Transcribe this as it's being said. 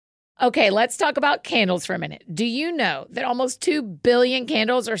Okay, let's talk about candles for a minute. Do you know that almost 2 billion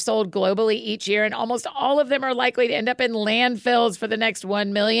candles are sold globally each year, and almost all of them are likely to end up in landfills for the next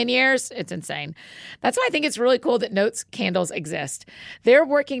 1 million years? It's insane. That's why I think it's really cool that Notes candles exist. They're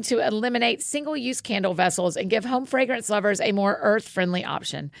working to eliminate single-use candle vessels and give home fragrance lovers a more earth-friendly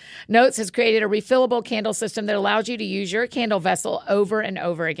option. Notes has created a refillable candle system that allows you to use your candle vessel over and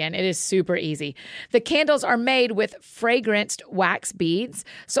over again. It is super easy. The candles are made with fragranced wax beads,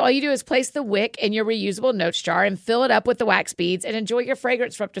 so all you do is place the wick in your reusable Notes jar and fill it up with the wax beads and enjoy your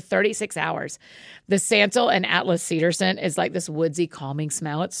fragrance for up to 36 hours. The Santal and Atlas cedar scent is like this woodsy, calming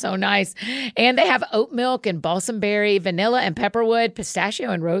smell. It's so nice. And they have oat milk and balsam berry, vanilla and pepperwood,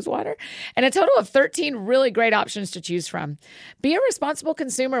 pistachio and rosewater, and a total of 13 really great options to choose from. Be a responsible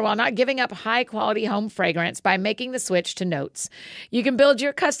consumer while not giving up high-quality home fragrance by making the switch to Notes. You can build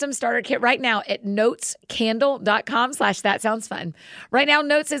your custom starter kit right now at notescandle.com/thatsoundsfun. Right now,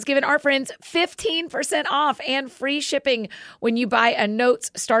 Notes is giving our friends 15% off and free shipping when you buy a Notes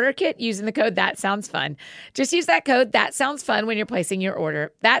starter kit using the code ThatSoundsFun. Just use that code ThatSoundsFun when you're placing your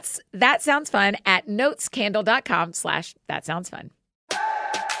order. That's That Sounds Fun at notescandle.com/thatsoundsfun.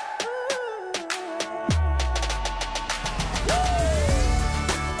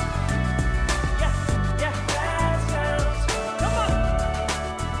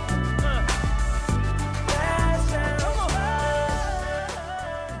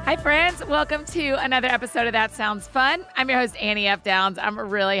 Hi, friends. Welcome to another episode of That Sounds Fun. I'm your host, Annie F. Downs. I'm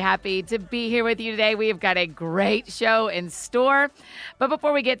really happy to be here with you today. We've got a great show in store. But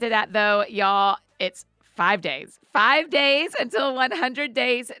before we get to that, though, y'all, it's 5 days. 5 days until 100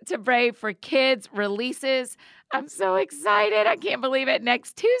 Days to Brave for Kids releases. I'm so excited. I can't believe it.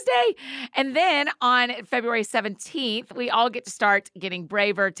 Next Tuesday. And then on February 17th, we all get to start getting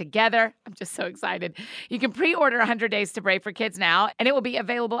braver together. I'm just so excited. You can pre-order 100 Days to Brave for Kids now, and it will be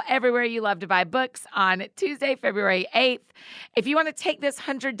available everywhere you love to buy books on Tuesday, February 8th. If you want to take this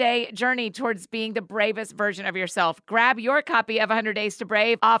 100-day journey towards being the bravest version of yourself, grab your copy of 100 Days to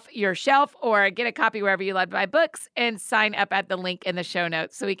Brave off your shelf or get a copy wherever you love to buy books and sign up at the link in the show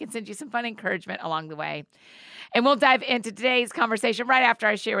notes so we can send you some fun encouragement along the way. And we'll dive into today's conversation right after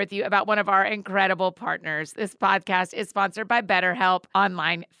I share with you about one of our incredible partners. This podcast is sponsored by BetterHelp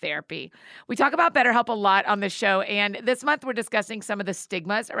Online Therapy. We talk about BetterHelp a lot on the show, and this month we're discussing some of the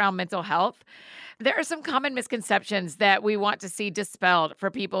stigmas around mental health. There are some common misconceptions that we want to see dispelled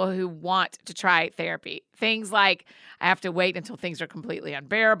for people who want to try therapy. Things like, I have to wait until things are completely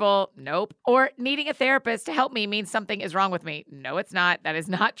unbearable. Nope. Or needing a therapist to help me means something is wrong with me. No, it's not. That is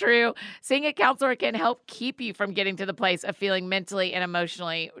not true. Seeing a counselor can help keep you from getting to the place of feeling mentally and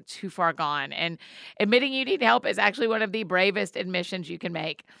emotionally too far gone. And admitting you need help is actually one of the bravest admissions you can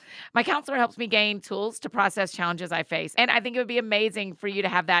make. My counselor helps me gain tools to process challenges I face. And I think it would be amazing for you to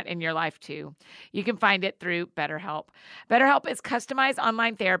have that in your life too. You can find it through BetterHelp. BetterHelp is customized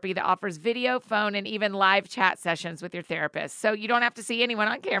online therapy that offers video, phone, and even live chat sessions with your therapist. So you don't have to see anyone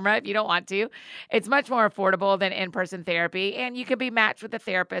on camera if you don't want to. It's much more affordable than in-person therapy, and you can be matched with a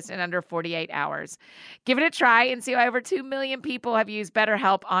therapist in under 48 hours. Give it a try and see why over 2 million people have used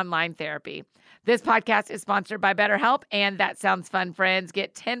BetterHelp online therapy. This podcast is sponsored by BetterHelp, and That Sounds Fun friends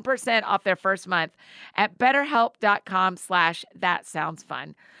get 10% off their first month at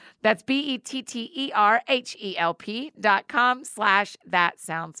betterhelp.com/thatsoundsfun. That's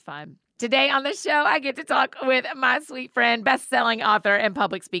BetterHelp.com/thatsoundsfun. Today on the show, I get to talk with my sweet friend, best-selling author and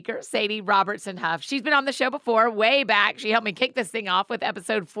public speaker, Sadie Robertson Huff. She's been on the show before, way back. She helped me kick this thing off with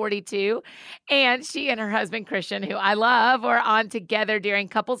episode 42. And she and her husband, Christian, who I love, were on together during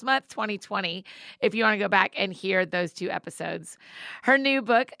Couples Month 2020, if you want to go back and hear those 2 episodes. Her new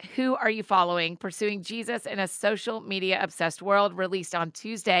book, Who Are You Following? Pursuing Jesus in a Social Media Obsessed World, released on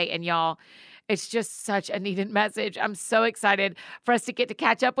Tuesday. And y'all, it's just such a needed message. I'm so excited for us to get to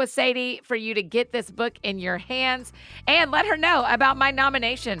catch up with Sadie, for you to get this book in your hands, and let her know about my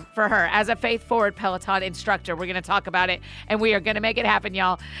nomination for her as a Faith Forward Peloton instructor. We're going to talk about it, and we are going to make it happen,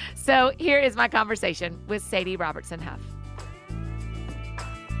 y'all. So here is my conversation with Sadie Robertson Huff.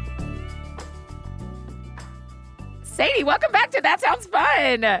 Sadie, welcome back to That Sounds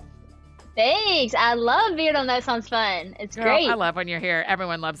Fun. Thanks. I love being on That Sounds Fun. It's great. I love when you're here.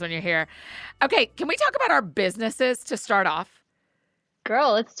 Everyone loves when you're here. Okay, can we talk about our businesses to start off?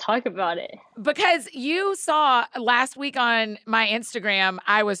 Girl, let's talk about it. Because you saw last week on my Instagram,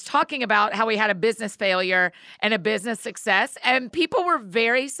 I was talking about how we had a business failure and a business success, and people were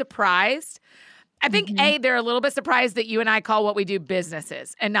very surprised. I think, A, they're a little bit surprised that you and I call what we do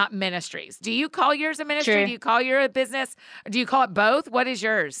businesses and not ministries. Do you call yours a ministry? True. Do you call yours a business? Or do you call it both? What is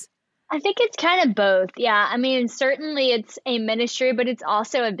yours? I think it's kind of both. Yeah. I mean, certainly it's a ministry, but it's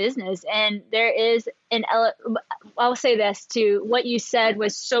also a business. And there is I'll say this too. What you said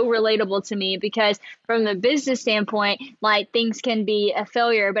was so relatable to me because from the business standpoint, like things can be a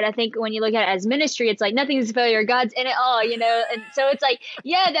failure. But I think when you look at it as ministry, it's like nothing's a failure. God's in it all. And so it's like,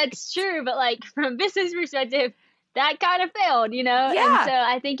 yeah, that's true. But like from a business perspective, that kind of failed. And Yeah. so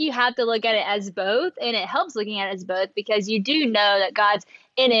I think you have to look at it as both, and it helps looking at it as both because you do know that God's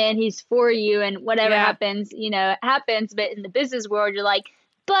in it and he's for you and whatever Yeah. happens, happens. But in the business world, you're like,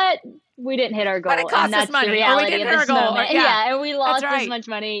 but we didn't hit our But it goal. cost And us that's the money, or we reality didn't of hit our this goal, or moment. yeah, Yeah. And we that's lost this right. much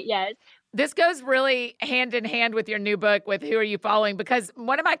money. Yes. This goes really hand in hand with your new book, with Who Are You Following? Because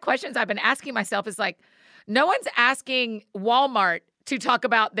one of my questions I've been asking myself is like, no one's asking Walmart to talk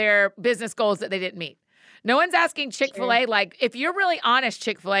about their business goals that they didn't meet. No one's asking Chick-fil-A, like, if you're really honest,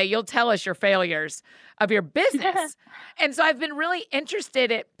 Chick-fil-A, you'll tell us your failures of your business. And so I've been really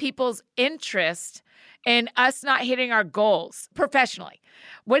interested at people's interest in us not hitting our goals professionally.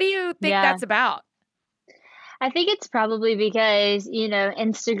 What do you think Yeah. that's about? I think it's probably because,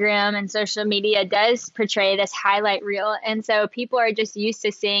 Instagram and social media does portray this highlight reel. And so people are just used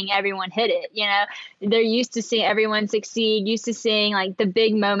to seeing everyone hit it. They're used to seeing everyone succeed, used to seeing like the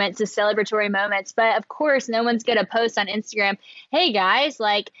big moments, the celebratory moments. But of course, no one's going to post on Instagram, hey guys,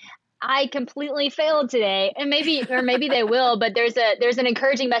 like, I completely failed today. And maybe they will, but there's an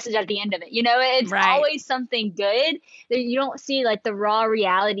encouraging message at the end of it. It's Right. always something good that you don't see like the raw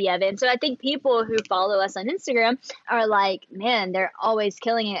reality of it. And so I think people who follow us on Instagram are like, man, they're always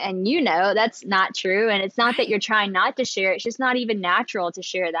killing it. And that's not true. And it's not that you're trying not to share. It's just not even natural to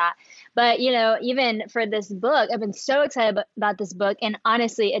share that. But, even for this book, I've been so excited about this book. And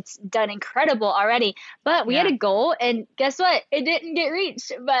honestly, it's done incredible already. But we had Yeah. a goal, and guess what? It didn't get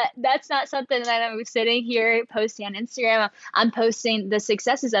reached. But that's not something that I'm sitting here posting on Instagram. I'm posting the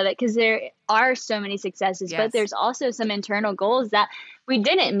successes of it because there are so many successes, Yes. but there's also some internal goals that we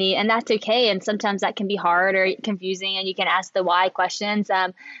didn't meet, and that's okay. And sometimes that can be hard or confusing, and you can ask the why questions.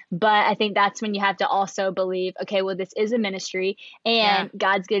 But I think that's when you have to also believe, okay, well, this is a ministry, and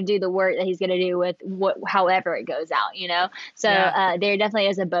God's going to do the work that He's going to do with however it goes out. So Yeah. there definitely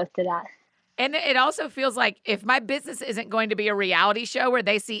is a both to that. And it also feels like if my business isn't going to be a reality show where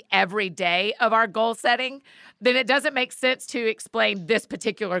they see every day of our goal setting, then it doesn't make sense to explain this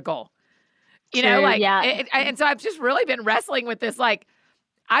particular goal. True, Like, yeah. and so I've just really been wrestling with this. Like,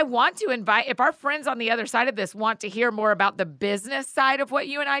 I want to invite, if our friends on the other side of this want to hear more about the business side of what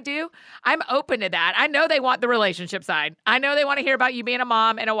you and I do, I'm open to that. I know they want the relationship side. I know they want to hear about you being a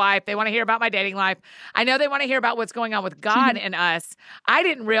mom and a wife. They want to hear about my dating life. I know they want to hear about what's going on with God and us. I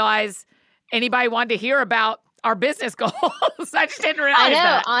didn't realize anybody wanted to hear about our business goals. I just didn't realize I know,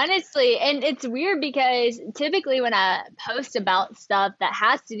 that. honestly. And it's weird because typically when I post about stuff that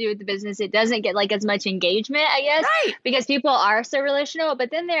has to do with the business, it doesn't get like as much engagement, I guess, Right. because people are so relational.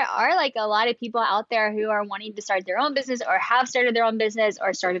 But then there are like a lot of people out there who are wanting to start their own business or have started their own business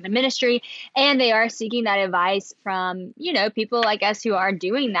or started a ministry, and they are seeking that advice from, people like us who are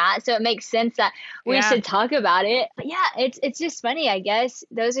doing that. So it makes sense that we Yeah. should talk about it. But yeah, it's just funny, I guess.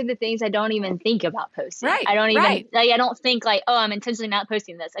 Those are the things I don't even think about posting. Right, I don't even right. like, I don't think like, oh, I'm intentionally not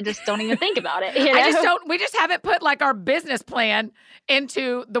posting this. I just don't even think about it. We just haven't put like our business plan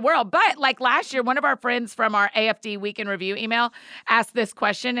into the world. But like last year, one of our friends from our AFD Week in Review email asked this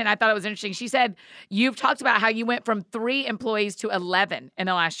question, and I thought it was interesting. She said, you've talked about how you went from 3 employees to 11 in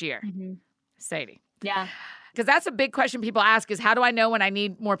the last year. Mm-hmm. Sadie. Yeah. Because that's a big question people ask is, how do I know when I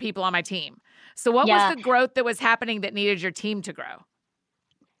need more people on my team? So what Yeah. was the growth that was happening that needed your team to grow?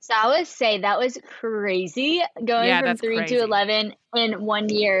 So I would say that was crazy going Yeah, from that's 3 crazy. to 11 in 1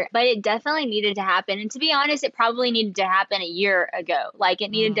 year, but it definitely needed to happen. And to be honest, it probably needed to happen a year ago. Like it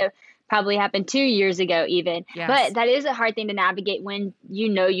needed to probably happen 2 years ago even. Yes. But that is a hard thing to navigate when you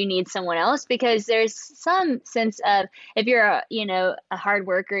need someone else, because there's some sense of, if you're a hard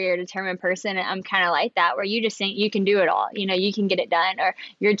worker, you're a determined person, and I'm kind of like that, where you just think you can do it all, you can get it done, or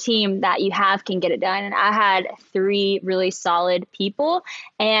your team that you have can get it done. And I had 3 really solid people,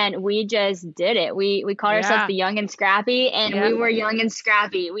 and we just did it. We called ourselves Yeah. the Young and Scrappy, and Yeah. we were young and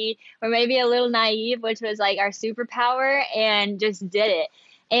scrappy. We were maybe a little naive, which was like our superpower, and just did it.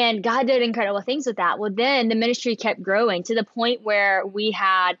 And God did incredible things with that. Well, then the ministry kept growing to the point where we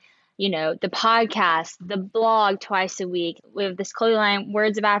had, the podcast, the blog twice a week. We have this clothing line,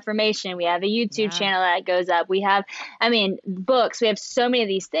 Words of Affirmation. We have a YouTube channel that goes up. We have, books. We have so many of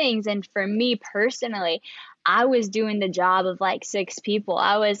these things. And for me personally, I was doing the job of like 6 people.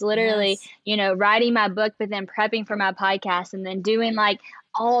 I was literally, Yes. writing my book, but then prepping for my podcast, and then doing like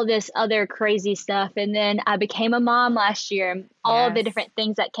all this other crazy stuff. And then I became a mom last year, and all the Yes. different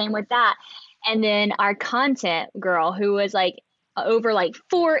things that came with that. And then our content girl, who was like over like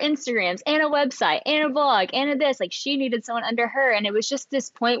 4 Instagrams and a website and a blog and a this, like she needed someone under her. And it was just this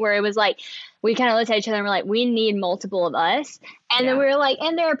point where it was like, we kind of looked at each other and we're like, we need multiple of us. And then Yeah. we were like,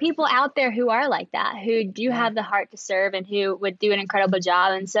 and there are people out there who are like that, who do Yeah. have the heart to serve and who would do an incredible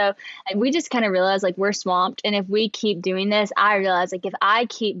job. And so like, we just kind of realized like we're swamped. And if we keep doing this, I realize like if I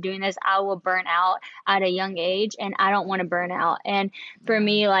keep doing this, I will burn out at a young age, and I don't want to burn out. And for Yeah.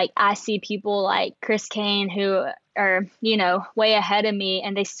 me, like I see people like Chris Kane who are, way ahead of me,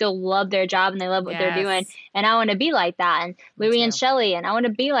 and they still love their job and they love what they're doing. Yes. And I want to be like that. And Me Louie and too. Shelly, and I want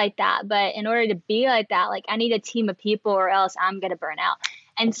to be like that. But in order to be like that, like I need a team of people or else I'm going to burn out.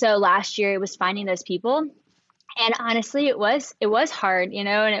 And so last year it was finding those people. And honestly, it was hard, and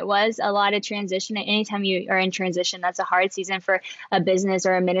it was a lot of transition. And anytime you are in transition, that's a hard season for a business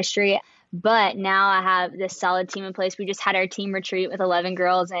or a ministry. But now I have this solid team in place. We just had our team retreat with 11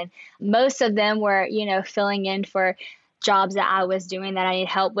 girls, and most of them were, filling in for jobs that I was doing that I need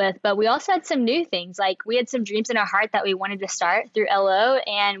help with. But we also had some new things. Like we had some dreams in our heart that we wanted to start through LO,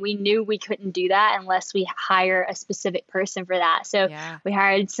 and we knew we couldn't do that unless we hire a specific person for that. So Yeah. we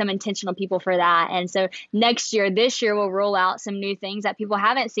hired some intentional people for that. And so this year, we'll roll out some new things that people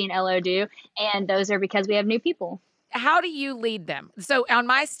haven't seen LO do. And those are because we have new people. How do you lead them? So on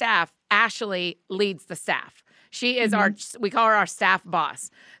my staff, Ashley leads the staff. She is we call her our staff boss.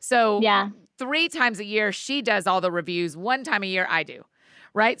 So Yeah. 3 times a year, she does all the reviews. 1 time a year, I do.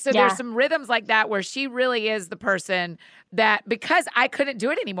 Right. So Yeah. there's some rhythms like that where she really is the person that, because I couldn't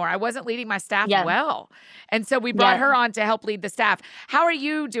do it anymore, I wasn't leading my staff Yeah. well. And so we brought Yeah. her on to help lead the staff. How are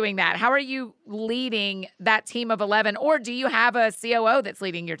you doing that? How are you leading that team of 11? Or do you have a COO that's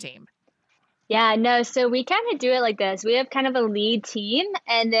leading your team? Yeah, no, so we kind of do it like this. We have kind of a lead team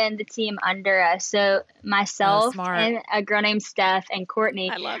and then the team under us. So myself smart. and a girl named Steph and Courtney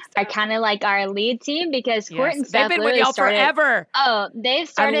I love are Steph. kind of like our lead team because Court Yes. and They've Steph been with literally y'all started. forever. Oh, they've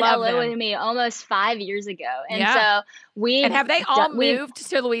started love LO them. with me almost 5 years ago. And Yeah. so we And have they all moved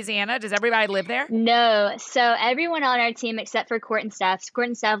to Louisiana? Does everybody live there? No. So everyone on our team except for Court and Steph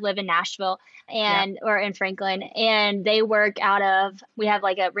live in Nashville or in Franklin, and they work out of, we have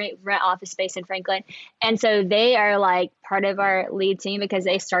like a rent office space in Franklin. And so they are like part of our lead team because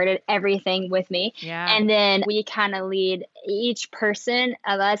they started everything with me. Yeah. And then we kind of lead, each person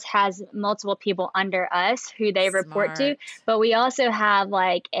of us has multiple people under us who they report to, Smart. but we also have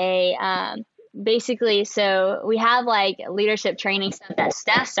like basically, so we have like leadership training stuff that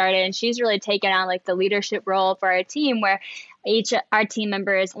Steph started, and she's really taken on like the leadership role for our team, where each our team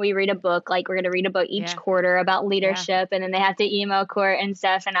members, we read a book, like we're going to read a book each quarter about leadership, and then they have to email Court and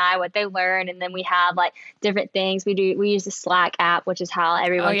Steph and I what they learned, and then we have like different things we use the Slack app, which is how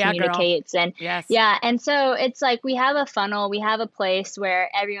everyone communicates. Girl. And yes. And so it's like we have a funnel, we have a place where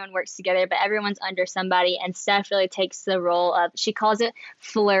everyone works together, but everyone's under somebody, and Steph really takes the role of, she calls it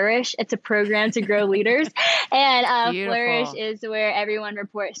Flourish. It's a program to grow leaders, and Flourish is where everyone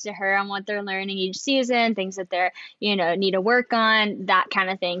reports to her on what they're learning each season, things that they're need to work on, that kind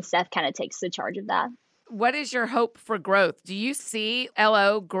of thing. Steph kind of takes the charge of that. What is your hope for growth? Do you see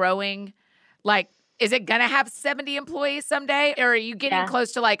LO growing? Like, is it going to have 70 employees someday? Or are you getting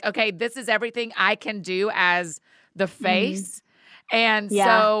close to like, okay, this is everything I can do as the face? And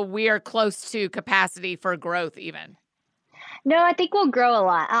so we are close to capacity for growth even. No, I think we'll grow a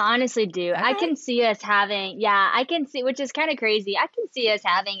lot. I honestly do. Okay. I can see us having, I can see, which is kind of crazy. I can see us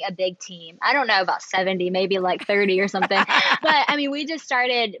having a big team. I don't know about 70, maybe like 30 or something. But I mean, we just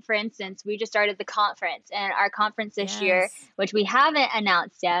started the conference, and our conference this year, which we haven't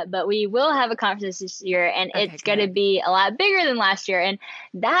announced yet, but we will have a conference this year, and it's going to be a lot bigger than last year. And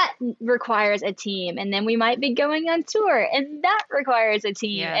that requires a team. And then we might be going on tour, and that requires a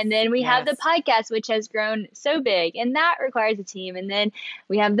team. And then we have the podcast, which has grown so big, and that requires a team. And then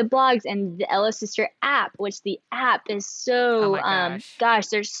we have the blogs and the LO Sister app, which the app is so,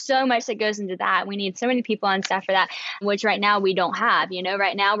 there's so much that goes into that. We need so many people on staff for that, which right now we don't have.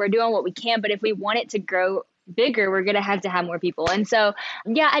 Right now we're doing what we can, but if we want it to grow bigger, we're going to have more people. And so,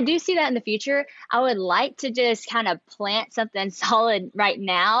 I do see that in the future. I would like to just kind of plant something solid right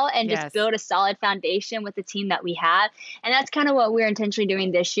now and just build a solid foundation with the team that we have. And that's kind of what we're intentionally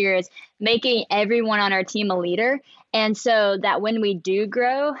doing this year, is making everyone on our team a leader. And so that when we do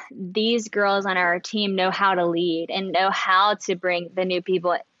grow, these girls on our team know how to lead and know how to bring the new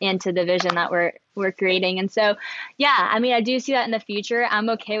people into the vision that we're creating. And so, yeah, I mean, I do see that in the future. I'm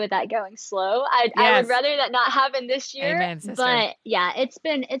okay with that going slow. I would rather that not happen this year. Amen, sister. But yeah, it's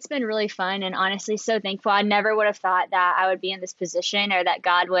been really fun, and honestly so thankful. I never would have thought that I would be in this position, or that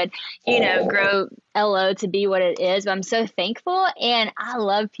God would, grow LO to be what it is. But I'm so thankful, and I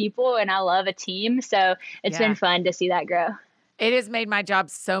love people and I love a team. So it's been fun to see that grow. It has made my job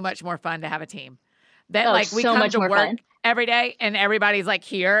so much more fun to have a team. That we so come much to more work fun every day and everybody's like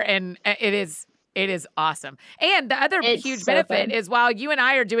here, and it is awesome. And the other huge benefit is while you and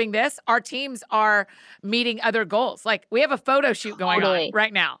I are doing this, our teams are meeting other goals. Like we have a photo shoot going on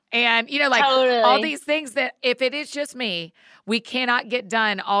right now. And all these things that if it is just me, we cannot get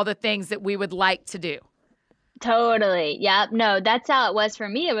done all the things that we would like to do. Totally. Yeah. No, that's how it was for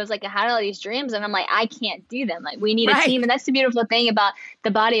me. It was like I had all these dreams and I'm like, I can't do them. Like we need a team. And that's the beautiful thing about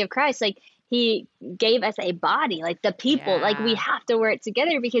the body of Christ. Like he gave us a body, like the people, like we have to work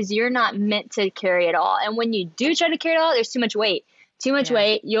together because you're not meant to carry it all. And when you do try to carry it all, there's too much weight.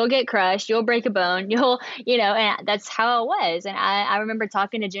 Weight, you'll get crushed, you'll break a bone, and that's how it was. And I remember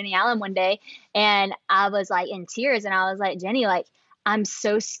talking to Jenny Allen one day and I was like in tears and I was like, Jenny, like, I'm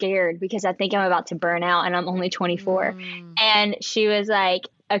so scared because I think I'm about to burn out and I'm only 24. And she was like,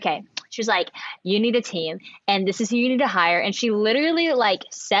 okay. She was like, you need a team and this is who you need to hire. And she literally like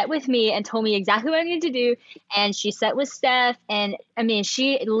sat with me and told me exactly what I needed to do. And she sat with Steph. And I mean,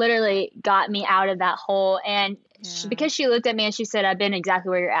 she literally got me out of that hole. And because she looked at me and she said, I've been exactly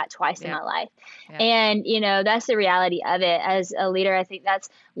where you're at twice in my life. And, that's the reality of it. As a leader, I think that's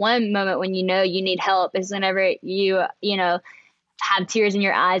one moment when you need help is whenever you have tears in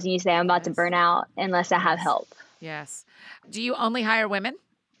your eyes and you say, I'm about to burn out unless I have help. Yes. Do you only hire women?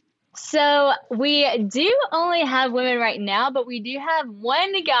 So we do only have women right now, but we do have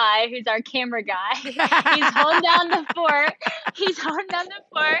one guy who's our camera guy. He's holding down the fort.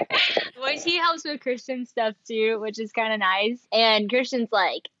 Which he helps with Christian stuff too, which is kind of nice. And Christian's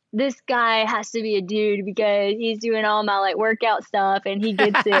like, this guy has to be a dude because he's doing all my like workout stuff and he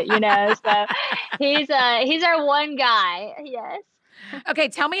gets it, So he's our one guy. Yes. Okay,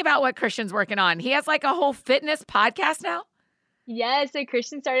 tell me about what Christian's working on. He has like a whole fitness podcast now? Yeah, so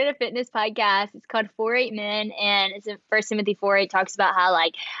Christian started a fitness podcast. It's called 4-8 Men, and it's in 1 Timothy 4:8 talks about how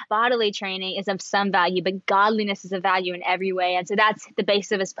like bodily training is of some value, but godliness is a value in every way. And so that's the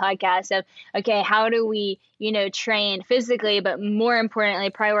base of his podcast of, okay, how do we, train physically, but more importantly,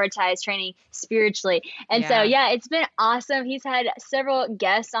 prioritize training spiritually. And so, it's been awesome. He's had several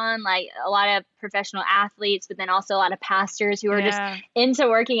guests on, like a lot of professional athletes, but then also a lot of pastors who are just into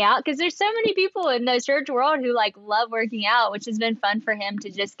working out because there's so many people in the church world who like love working out, which has been fun for him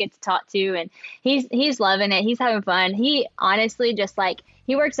to just get to talk to. And he's loving it. He's having fun. He honestly just like,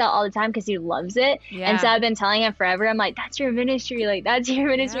 he works out all the time because he loves it. Yeah. And so I've been telling him forever, I'm like, that's your ministry. Like, that's your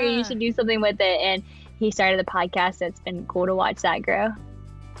ministry. You should do something with it. And he started the podcast. So it's been cool to watch that grow.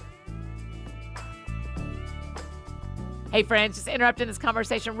 Hey friends, just interrupting this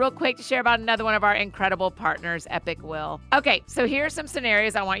conversation real quick to share about another one of our incredible partners, Epic Will. Okay, so here are some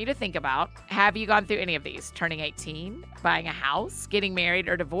scenarios I want you to think about. Have you gone through any of these? Turning 18, buying a house, getting married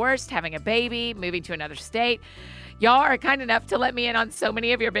or divorced, having a baby, moving to another state? Y'all are kind enough to let me in on so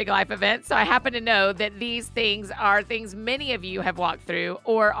many of your big life events, so I happen to know that these things are things many of you have walked through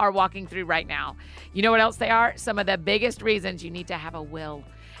or are walking through right now. You know what else they are? Some of the biggest reasons you need to have a will.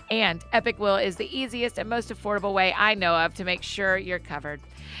 And Epic Will is the easiest and most affordable way I know of to make sure you're covered.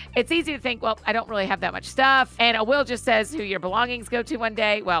 It's easy to think, well, I don't really have that much stuff, and a will just says who your belongings go to one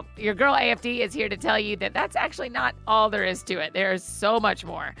day. Well, your girl AFD is here to tell you that that's actually not all there is to it. There is so much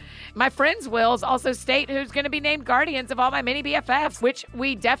more. My friends' wills also state who's going to be named guardians of all my mini BFFs, which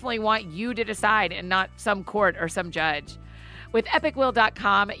we definitely want you to decide and not some court or some judge. With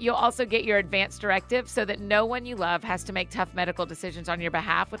epicwill.com, you'll also get your advance directive so that no one you love has to make tough medical decisions on your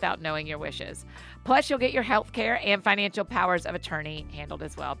behalf without knowing your wishes. Plus, you'll get your health care and financial powers of attorney handled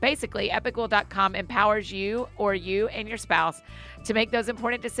as well. Basically, epicwill.com empowers you or you and your spouse to make those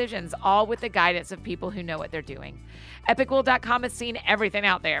important decisions, all with the guidance of people who know what they're doing. Epicwill.com has seen everything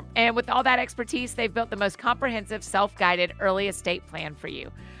out there, and with all that expertise, they've built the most comprehensive, self-guided early estate plan for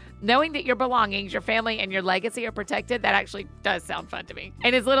you. Knowing that your belongings, your family, and your legacy are protected, that actually does sound fun to me.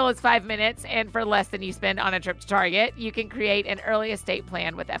 In as little as 5 minutes and for less than you spend on a trip to Target, you can create an early estate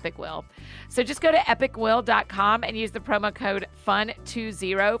plan with Epic Will. So just go to epicwill.com and use the promo code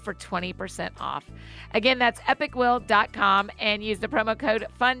FUN20 for 20% off. Again, that's epicwill.com and use the promo code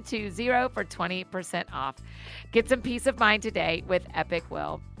FUN20 for 20% off. Get some peace of mind today with Epic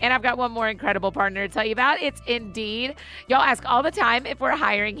Will. And I've got one more incredible partner to tell you about. It's Indeed. Y'all ask all the time if we're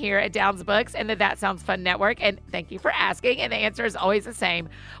hiring here here at Downs Books and the That Sounds Fun Network. And thank you for asking. And the answer is always the same.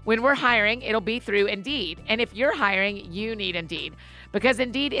 When we're hiring, it'll be through Indeed. And if you're hiring, you need Indeed, because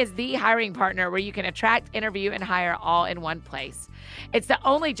Indeed is the hiring partner where you can attract, interview, and hire all in one place. It's the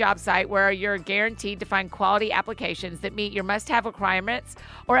only job site where you're guaranteed to find quality applications that meet your must-have requirements,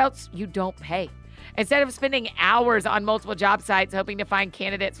 or else you don't pay. Instead of spending hours on multiple job sites hoping to find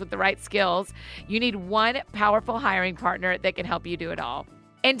candidates with the right skills, you need one powerful hiring partner that can help you do it all.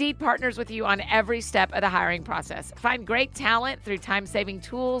 Indeed partners with you on every step of the hiring process. Find great talent through time-saving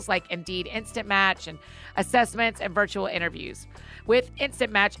tools like Indeed Instant Match and assessments and virtual interviews. With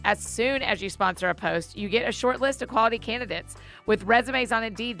Instant Match, as soon as you sponsor a post, you get a short list of quality candidates with resumes on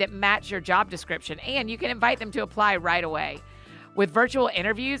Indeed that match your job description, and you can invite them to apply right away. With virtual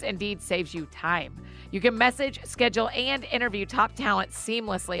interviews, Indeed saves you time. You can message, schedule, and interview top talent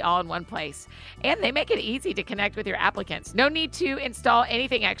seamlessly all in one place. And they make it easy to connect with your applicants. No need to install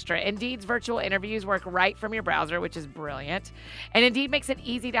anything extra. Indeed's virtual interviews work right from your browser, which is brilliant. And Indeed makes it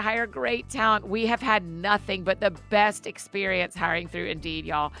easy to hire great talent. We have had nothing but the best experience hiring through Indeed,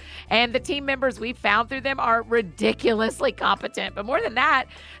 y'all. And the team members we've found through them are ridiculously competent. But more than that,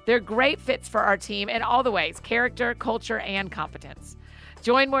 they're great fits for our team in all the ways: character, culture, and competence.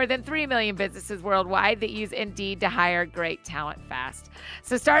 Join more than 3 million businesses worldwide that use Indeed to hire great talent fast.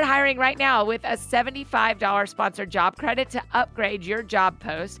 So start hiring right now with a $75 sponsored job credit to upgrade your job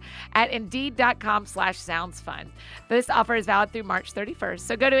post at Indeed.com/soundsfun. This offer is valid through March 31st.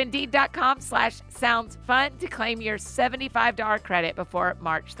 So go to Indeed.com/soundsfun to claim your $75 credit before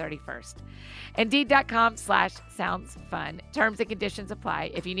March 31st. Indeed.com/soundsfun. Terms and conditions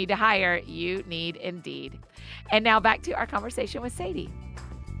apply. If you need to hire, you need Indeed. And now back to our conversation with Sadie.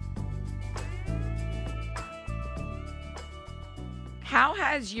 How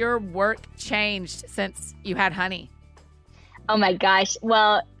has your work changed since you had Honey? Oh my gosh.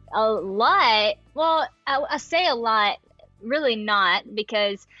 Well, a lot. Well, I say a lot, really not,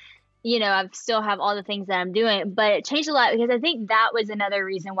 because I still have all the things that I'm doing, but it changed a lot because I think that was another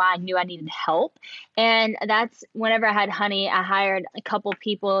reason why I knew I needed help. And that's whenever I had Honey, I hired a couple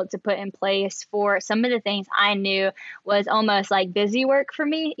people to put in place for some of the things I knew was almost like busy work for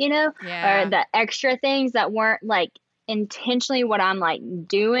me, or the extra things that weren't like intentionally what I'm like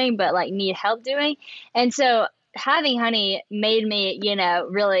doing, but like need help doing. And so having Honey made me,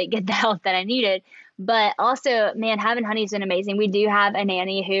 really get the help that I needed. But also, man, having Honey's been amazing. We do have a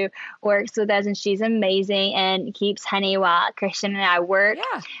nanny who works with us, and she's amazing and keeps Honey while Christian and I work,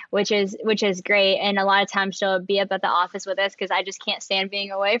 which is great. And a lot of times she'll be up at the office with us because I just can't stand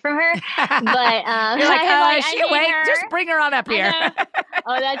being away from her. But you're like, she awake? Just bring her on up here.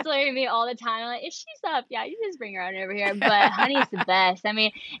 Oh, that's literally me all the time. I'm like, if she's up, yeah, you just bring her on over here. But Honey's the best. I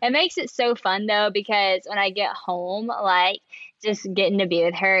mean, it makes it so fun though, because when I get home, like, just getting to be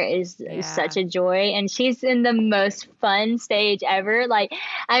with her is such a joy. And she's in the most fun stage ever. Like,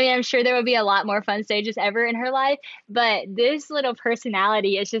 I mean, I'm sure there will be a lot more fun stages ever in her life, but this little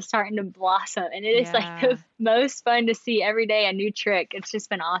personality is just starting to blossom. And it is like the most fun to see every day, a new trick. It's just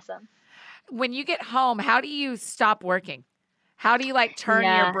been awesome. When you get home, how do you stop working? How do you turn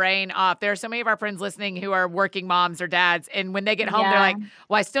your brain off? There are so many of our friends listening who are working moms or dads, and when they get home, they're like,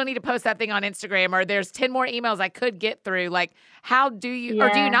 well, I still need to post that thing on Instagram, or there's 10 more emails I could get through. Like, how do you, or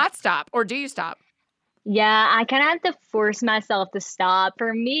do you not stop, or do you stop? Yeah, I kind of have to force myself to stop.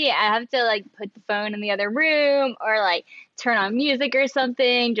 For me, I have to put the phone in the other room or turn on music or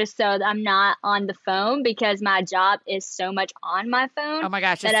something just so that I'm not on the phone, because my job is so much on my phone. Oh my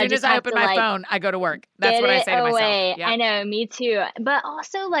gosh. As soon as I open my phone, I go to work. That's what I say to myself. Yeah. I know, me too. But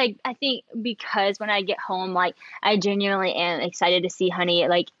also I think because when I get home, I genuinely am excited to see Honey.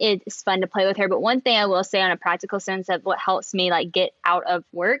 It's fun to play with her. But one thing I will say on a practical sense of what helps me get out of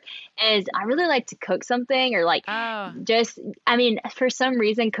work is I really like to cook something or for some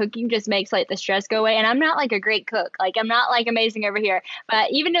reason cooking just makes the stress go away. And I'm not a great cook. I'm not amazing over here, but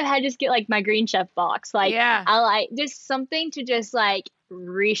even if I just get my Green Chef box, I just something to just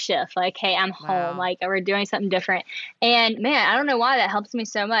reshift, hey, I'm home, we're doing something different. And man, I don't know why that helps me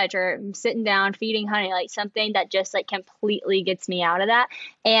so much. Or sitting down feeding Honey, something that just completely gets me out of that,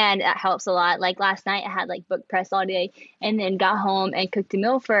 and that helps a lot. Last night I had book press all day, and then got home and cooked a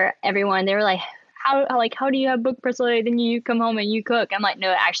meal for everyone. They were like, how do you have book press all day, then you come home and you cook? I'm like, no,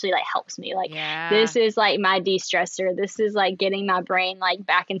 it actually helps me. This is my de-stressor. This is getting my brain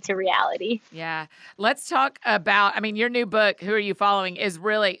back into reality. Yeah. Let's talk about, your new book, Who Are You Following, is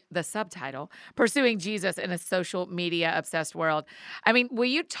really the subtitle, Pursuing Jesus in a Social Media Obsessed World. Will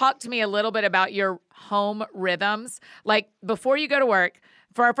you talk to me a little bit about your home rhythms? Before you go to work,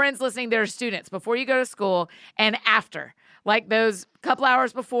 for our friends listening, they're students, before you go to school and after. like those couple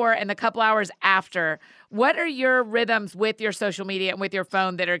hours before and the couple hours after. What are your rhythms with your social media and with your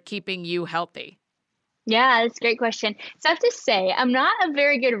phone that are keeping you healthy? Yeah, that's a great question. So I have to say, I'm not a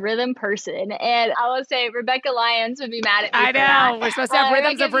very good rhythm person. And I will say Rebecca Lyons would be mad at me I for that. know. We're supposed to have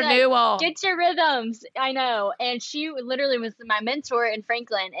rhythms of Rebecca's like, renewal. get your rhythms. I know. And she literally was my mentor in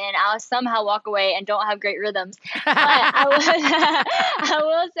Franklin. And I'll somehow walk away and don't have great rhythms. But I will, I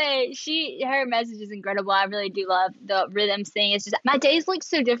will say her message is incredible. I really do love the rhythms thing. It's just my days look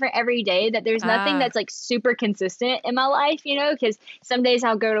so different every day that there's nothing that's like super consistent in my life, because some days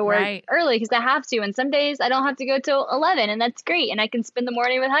I'll go to work early because I have to. And some days I don't have to go till 11, and that's great. And I can spend the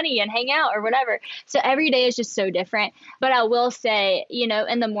morning with Honey and hang out or whatever. So every day is just so different. But I will say,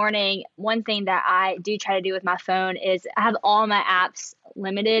 in the morning, one thing that I do try to do with my phone is I have all my apps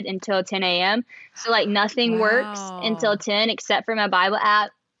limited until 10 a.m. So like nothing works until 10 except for my Bible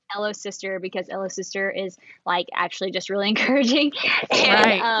app, Hello Sister, because Hello Sister is like actually just really encouraging.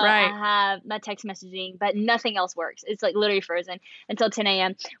 And I have my text messaging, but nothing else works. It's like literally frozen until 10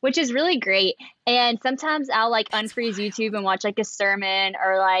 a.m., which is really great. And sometimes I'll like unfreeze YouTube and watch like a sermon,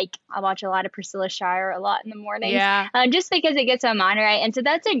 or like I watch a lot of Priscilla Shire a lot in the mornings, just because it gets my mind right. And so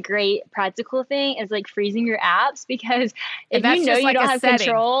that's a great practical thing, is like freezing your apps, because if you know you don't have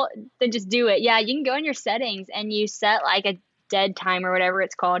control, then just do it. Yeah, you can go in your settings and you set like a dead time or whatever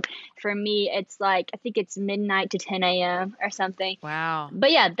it's called. For me, it's like, I think it's midnight to 10 a.m. or something. Wow.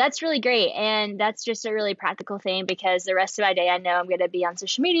 But yeah, that's really great. And that's just a really practical thing, because the rest of my day, I know I'm going to be on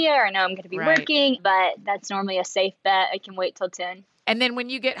social media, or I know I'm going to be working, but that's normally a safe bet. I can wait till 10. And then when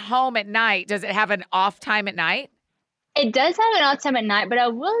you get home at night, does it have an off time at night? It does have an off time at night, but I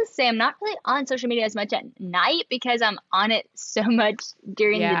will say I'm not really on social media as much at night, because I'm on it so much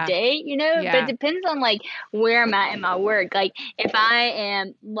during the day, but it depends on like where I'm at in my work. Like if I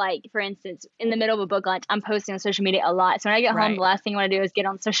am like, for instance, in the middle of a book launch, I'm posting on social media a lot. So when I get home, the last thing I want to do is get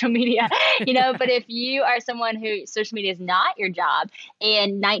on social media, but if you are someone who social media is not your job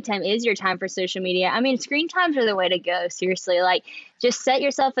and nighttime is your time for social media, I mean, screen times are the way to go. Seriously, like just set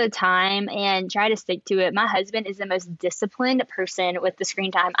yourself a time and try to stick to it. My husband is the most disciplined person with the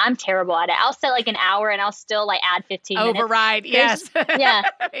screen time. I'm terrible at it. I'll set like an hour and I'll still like add 15 minutes. Override, yes. Yeah.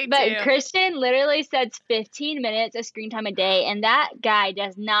 But Christian literally sets 15 minutes of screen time a day, and that guy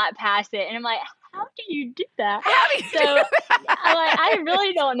does not pass it. And I'm like, how do you do that? I'm like, I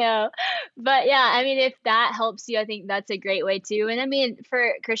really don't know. But yeah, I mean, if that helps you, I think that's a great way too. And I mean,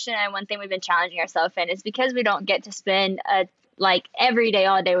 for Christian and I, one thing we've been challenging ourselves in is, because we don't get to spend like every day,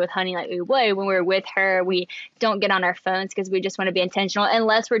 all day with Honey like we would when we're with her. We don't get on our phones because we just want to be intentional,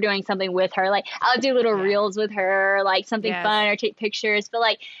 unless we're doing something with her. Like I'll do little reels with her, like something fun, or take pictures, but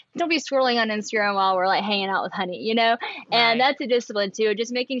like don't be scrolling on Instagram while we're like hanging out with Honey, And that's a discipline too,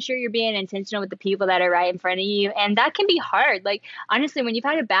 just making sure you're being intentional with the people that are right in front of you. And that can be hard. Like honestly, when you've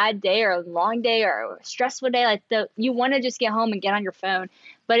had a bad day or a long day or a stressful day, like you want to just get home and get on your phone,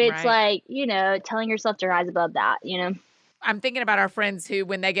 but it's like, telling yourself to rise above that, I'm thinking about our friends who,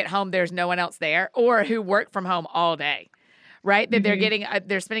 when they get home, there's no one else there, or who work from home all day, right? That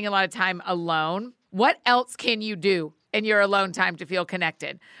they're spending a lot of time alone. What else can you do in your alone time to feel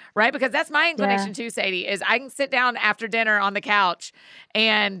connected, right? Because that's my inclination too, Sadie, is I can sit down after dinner on the couch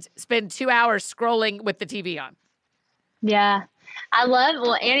and spend 2 hours scrolling with the TV on. Yeah.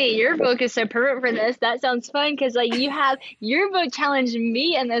 Well, Annie, your book is so perfect for this. That sounds fun, because like your book challenged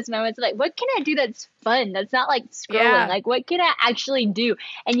me in those moments. Like, what can I do that's fun? That's not like scrolling. Yeah. Like, what can I actually do?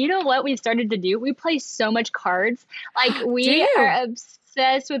 And you know what we started to do? We play so much cards. Like, we are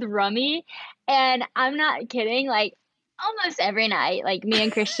obsessed with Rummy, and I'm not kidding. Like, almost every night, like me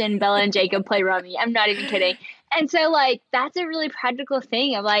and Christian, Bella, and Jacob play Rummy. I'm not even kidding. And so like, that's a really practical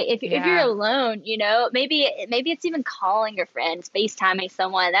thing of like, if you're alone, maybe it's even calling your friends, FaceTiming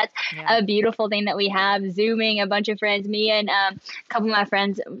someone. That's a beautiful thing that we have. Zooming a bunch of friends, me and a couple of my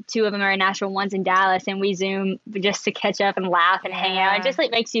friends, 2 of them are in Nashville, one's in Dallas, and we Zoom just to catch up and laugh and hang out. It just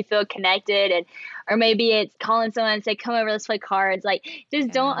like makes you feel connected. Or maybe it's calling someone and say, come over, let's play cards. Like, just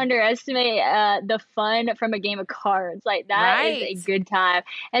don't underestimate the fun from a game of cards. Like, that is a good time.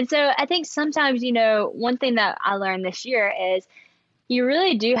 And so I think sometimes, one thing that I learned this year is you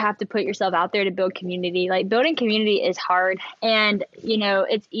really do have to put yourself out there to build community. Like, building community is hard. And,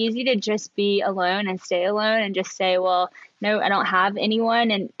 it's easy to just be alone and stay alone and just say, well, no, I don't have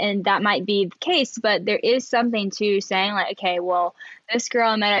anyone. And that might be the case, but there is something to saying like, okay, well, this girl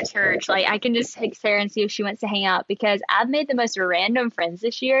I met at church, like I can just text Sarah and see if she wants to hang out, because I've made the most random friends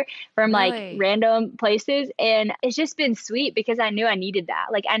this year from like random places. And it's just been sweet, because I knew I needed that.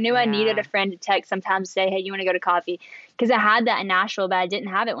 Like I knew I needed a friend to text sometimes, say, hey, you want to go to coffee? Because I had that in Nashville, but I didn't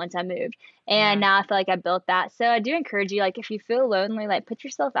have it once I moved. And Yeah. now I feel like I built that. So I do encourage you, like, if you feel lonely, like, put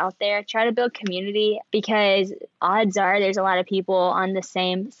yourself out there, try to build community, because odds are there's a lot of people on the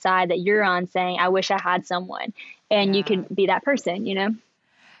same side that you're on saying, I wish I had someone. And you Yeah. could be that person, you know?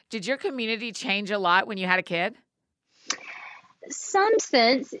 Did your community change a lot when you had a kid? Some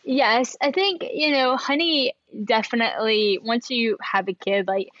sense, yes. I think, honey, definitely, once you have a kid,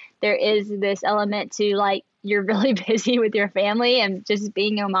 like, there is this element to, like, you're really busy with your family and just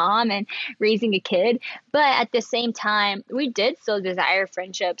being a mom and raising a kid. But at the same time, we did still desire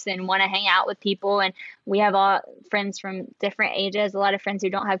friendships and want to hang out with people. And we have all friends from different ages, a lot of friends who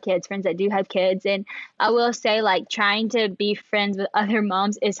don't have kids, friends that do have kids. And I will say, like, trying to be friends with other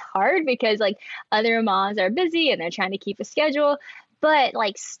moms is hard because, like, other moms are busy and they're trying to keep a schedule. But,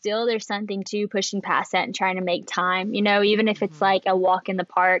 like, still there's something to pushing past that and trying to make time, even if it's Mhm. like a walk in the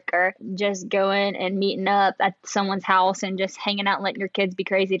park or just going and meeting up at someone's house and just hanging out and letting your kids be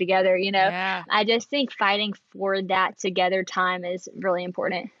crazy together. Yeah. I just think fighting for that together time is really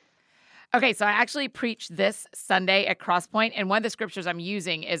important. Okay, so I actually preached this Sunday at Crosspoint, and one of the scriptures I'm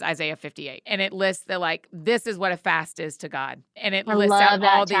using is Isaiah 58. And it lists this is what a fast is to God. And it I lists out love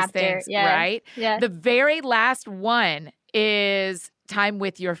all that these chapter. things, Yes. right? Yes. The very last one is time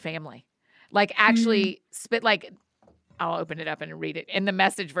with your family. Like Mm. actually spit like I'll open it up and read it in the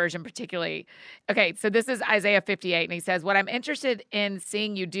Message version, particularly. Okay, so this is Isaiah 58, and he says, what I'm interested in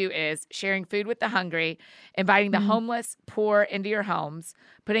seeing you do is sharing food with the hungry, inviting the Mm. homeless, poor into your homes,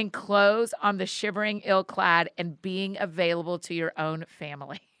 putting clothes on the shivering, ill-clad, and being available to your own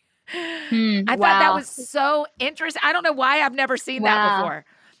family. Mm. I thought that Wow. was so interesting. I don't know why I've never seen that Wow. before.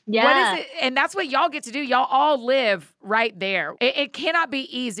 What is Yeah. it? And that's what y'all get to do. Y'all all live right there. It cannot be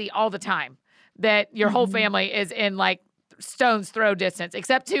easy all the time that your whole Mhm. family is in like stone's throw distance,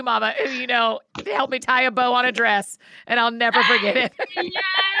 except two mama who, helped me tie a bow on a dress, and I'll never forget it.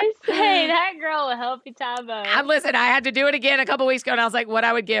 Yes. Hey, that girl will help you tie a bow. And listen, I had to do it again a couple weeks ago, and I was like, what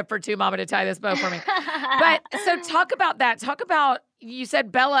I would give for two mama to tie this bow for me. But so talk about that. Talk about, you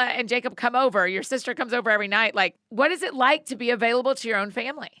said Bella and Jacob come over. Your sister comes over every night. Like, what is it like to be available to your own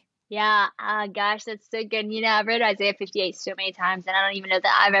family? Yeah, gosh, that's so good. I've read Isaiah 58 so many times, and I don't even know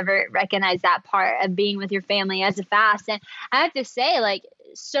that I've ever recognized that part of being with your family as a fast. And I have to say, like,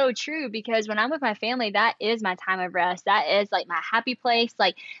 so true, because when I'm with my family, that is my time of rest. That is like my happy place.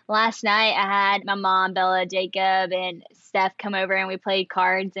 Like last night, I had my mom, Bella, Jacob, and Steph come over, and we played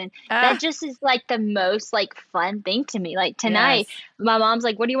cards, and that Ah, just is like the most like fun thing to me. Like tonight, yes. my mom's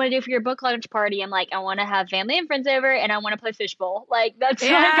like, "What do you want to do for your book launch party?" I'm like, "I want to have family and friends over, and I want to play fishbowl." Like that's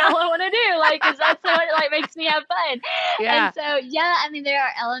like Yeah. all I want to do. Like, 'cause that's what like makes me have fun. Yeah. And so, yeah, I mean, there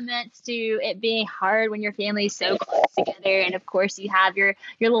are elements to it being hard when your family is so close together, and of course, you have your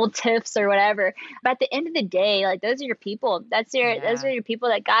little tiffs or whatever. But at the end of the day, like those are your people. Those Yeah. are your people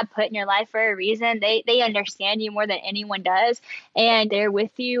that God put in your life for a reason. They understand you more than anyone does, and they're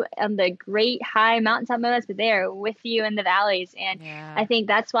with you on the great high mountaintop moments, but they are with you in the valleys. And I Yeah. think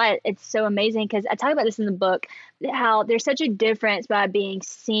that's why it's so amazing, because I talk about this in the book, how there's such a difference by being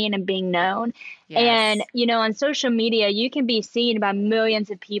seen and being known. And, Yes. on social media, you can be seen by millions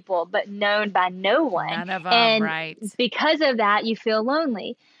of people, but known by no one. None of them, And right. because of that, you feel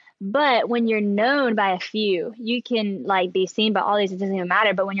lonely. But when you're known by a few, you can like be seen by all these, it doesn't even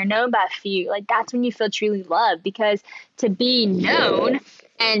matter. But when you're known by a few, like that's when you feel truly loved, because to be known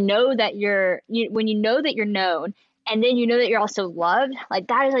and know that when you know that you're known, and then you know that you're also loved, like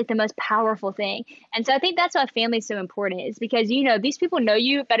that is like the most powerful thing. And so I think that's why family is so important, is because these people know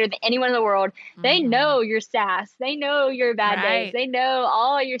you better than anyone in the world. They Mhm. know your sass, they know your bad days, Right. they know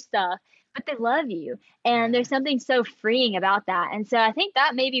all your stuff, but they love you. And Yeah. there's something so freeing about that. And so I think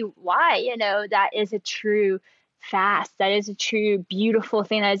that may be why, that is a true fast. That is a true beautiful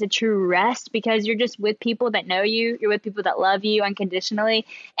thing. That is a true rest, because you're just with people that know you. You're with people that love you unconditionally,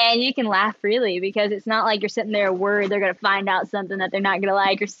 and you can laugh freely, because it's not like you're sitting there worried they're going to find out something that they're not going to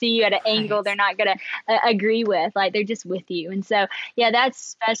like, or see you at an angle they're Right. not going to agree with. Like they're just with you. And so, yeah, that's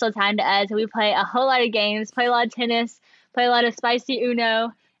special time to us. We play a whole lot of games, play a lot of tennis, play a lot of spicy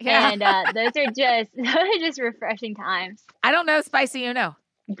Uno, Yeah. and those are just those are just refreshing times. I don't know Spicy Uno.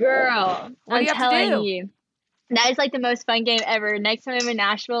 Girl, What do I'm you have to telling do? you. That is like the most fun game ever. Next time I'm in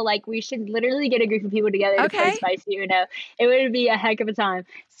Nashville, like we should literally get a group of people together to play Okay. Spicy Uno. It would be a heck of a time.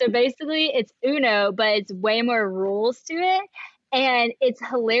 So basically, it's Uno, but it's way more rules to it, and it's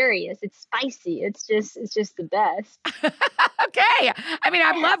hilarious. It's spicy. It's just the best. Okay. I mean,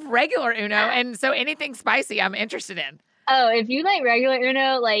 I love regular Uno, and so anything spicy I'm interested in. Oh, if you like regular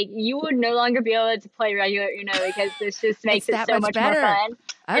Uno, like you would no longer be able to play regular Uno, because this just It's makes it that so much much more better. fun.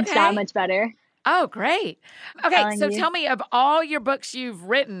 It's that Okay. much better. Oh, great. Okay, Telling so you. tell me, of all your books you've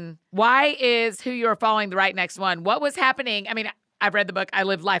written, why is Who You're Following the right next one? What was happening? I mean, I've read the book, I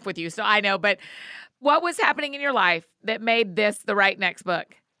lived life with you, so I know, but what was happening in your life that made this the right next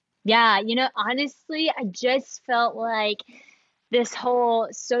book? Yeah, honestly, I just felt like this whole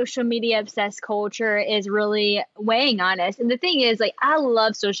social media obsessed culture is really weighing on us. And the thing is, like, I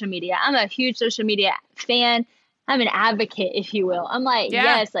love social media. I'm a huge social media fan. I'm an advocate, if you will. I'm like, Yeah.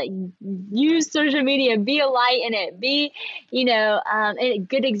 yes, like use social media, be a light in it, be, a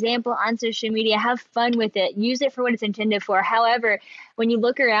good example on social media. Have fun with it. Use it for what it's intended for. However, when you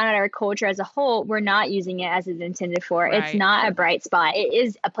look around at our culture as a whole, we're not using it as it's intended for. It's Right. not a bright spot. It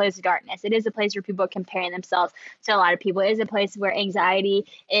is a place of darkness. It is a place where people are comparing themselves to a lot of people. It is a place where anxiety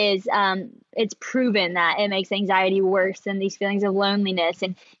is, it's proven that it makes anxiety worse and these feelings of loneliness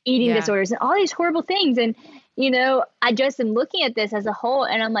and eating Yeah. disorders and all these horrible things. And, I just am looking at this as a whole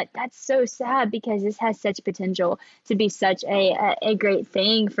and I'm like, that's so sad because this has such potential to be such a great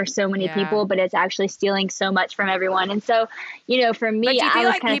thing for so many Yeah. people, but it's actually stealing so much from everyone. And so, for But me, do you I feel was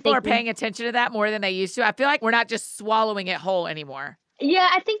like kind of people are thinking, paying attention to that more than they used to? I feel like we're not just swallowing it whole anymore. yeah,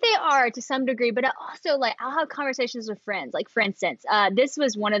 I think they are to some degree, but I also like I'll have conversations with friends. Like for instance, this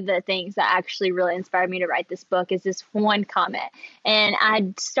was one of the things that actually really inspired me to write this book is this one comment. And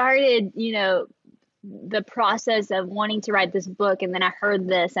I started, the process of wanting to write this book, and then I heard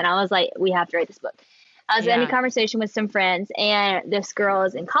this, and I was like, we have to write this book. I was in a Yeah. conversation with some friends, and this girl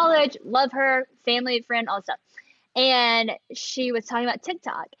is in college, love her, family, friend, all stuff. And she was talking about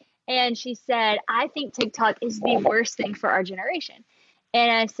TikTok. And she said, I think TikTok is the worst thing for our generation.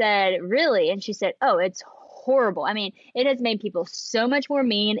 And I said, really? And she said, oh, it's horrible. I mean, it has made people so much more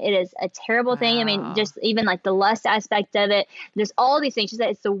mean. It is a terrible thing. I mean, Wow. just even like the lust aspect of it. There's all these things. She said,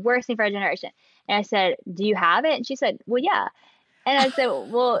 it's the worst thing for our generation. And I said, do you have it? And she said, well, yeah. And I said,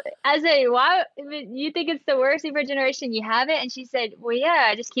 why? You think it's the worst thing for our generation? You have it? And she said, well, yeah,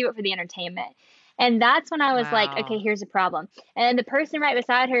 I just keep it for the entertainment. And that's when I was like, okay, Wow. here's a problem. And the person right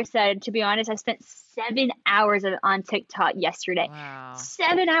beside her said, to be honest, I spent 7 hours on TikTok yesterday. Wow.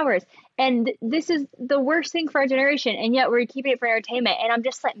 7 hours. And this is the worst thing for our generation. And yet we're keeping it for entertainment. And I'm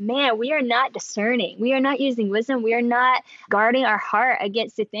just like, man, we are not discerning. We are not using wisdom. We are not guarding our heart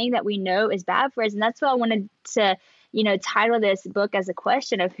against the thing that we know is bad for us. And that's why I wanted to title this book as a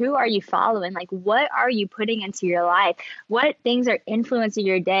question of who are you following? Like, what are you putting into your life? What things are influencing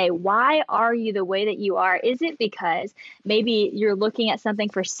your day? Why are you the way that you are? Is it because maybe you're looking at something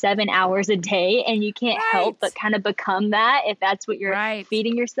for 7 hours a day and you can't help Right. but kind of become that if that's what you're Right.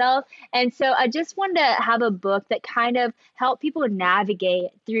 feeding yourself? And so I just wanted to have a book that kind of help people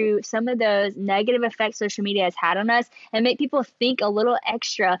navigate through some of those negative effects social media has had on us and make people think a little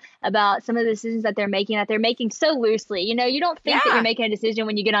extra about some of the decisions that they're making so loosely. You don't think that you're Yeah. making a decision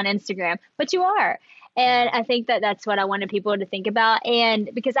when you get on Instagram, but you are. And Yeah. I think that that's what I wanted people to think about. And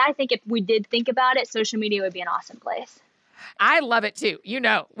because I think if we did think about it, social media would be an awesome place. I love it too.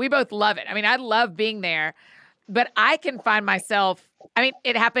 We both love it. I mean, I love being there, but I can find myself, I mean,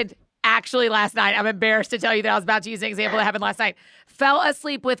 it happened actually last night. I'm embarrassed to tell you that I was about to use an example that happened last night. Fell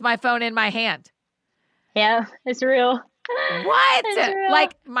asleep with my phone in my hand. Yeah, it's real. What? It's real.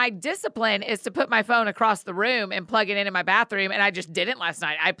 Like, my discipline is to put my phone across the room and plug it in my bathroom. And I just didn't last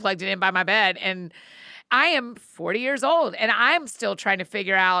night. I plugged it in by my bed. And I am 40 years old and I'm still trying to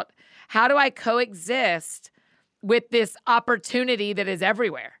figure out how do I coexist with this opportunity that is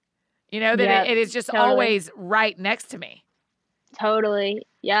everywhere? That Yep, it is just totally. always right next to me. Totally.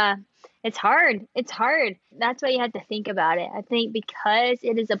 Yeah. It's hard. It's hard. That's why you have to think about it. I think because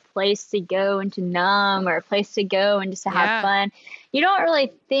it is a place to go and to numb or a place to go and just to have Yeah. fun, you don't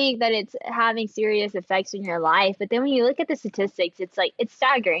really think that it's having serious effects in your life. But then when you look at the statistics, it's like, it's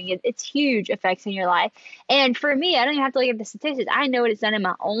staggering. It's huge effects in your life. And for me, I don't even have to look at the statistics. I know what it's done in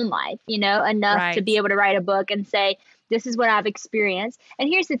my own life, enough to Right. be able to write a book and say, this is what I've experienced. And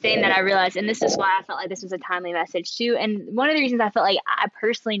here's the thing that I realized, and this is why I felt like this was a timely message too. And one of the reasons I felt like I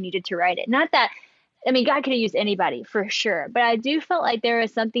personally needed to write it, not that, I mean, God could have used anybody for sure, but I do felt like there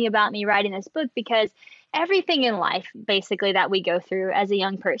was something about me writing this book because everything in life, basically, that we go through as a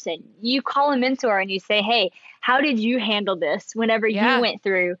young person, you call a mentor and you say, hey, how did you handle this whenever you Yeah. went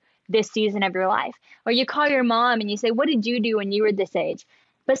through this season of your life? Or you call your mom and you say, what did you do when you were this age?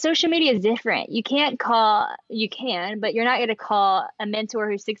 But social media is different. You can, but you're not going to call a mentor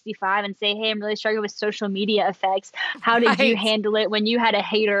who's 65 and say, hey, I'm really struggling with social media effects. How did you Right. handle it when you had a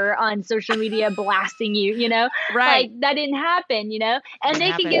hater on social media blasting you? Right. Like that didn't happen, and Didn't they can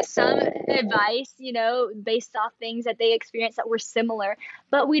happen. give some advice, based off things that they experienced that were similar,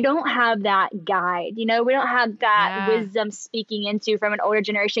 but we don't have that guide, we don't have that Yeah, wisdom speaking into from an older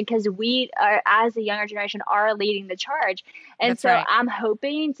generation because we are, as a younger generation, are leading the charge. And that's so right. I'm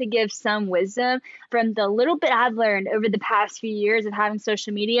hoping to give some wisdom from the little bit I've learned over the past few years of having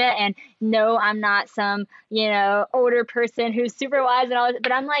social media. And no, I'm not some, older person who's super wise and all this,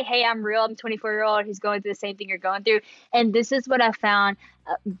 but I'm like, hey, I'm real. I'm a 24-year-old who's going through the same thing you're going through. And this is what I found,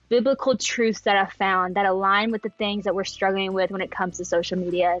 biblical truths that I found that align with the things that we're struggling with when it comes to social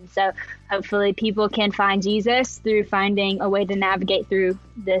media. And so hopefully people can find Jesus through finding a way to navigate through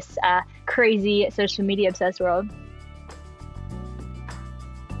this crazy social media obsessed world.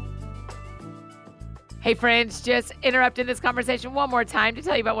 Hey, friends, just interrupting this conversation one more time to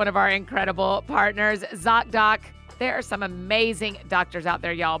tell you about one of our incredible partners, ZocDoc. There are some amazing doctors out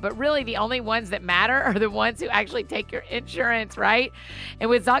there, y'all, but really the only ones that matter are the ones who actually take your insurance, right? And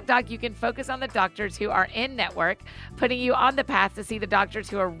with ZocDoc, you can focus on the doctors who are in network, putting you on the path to see the doctors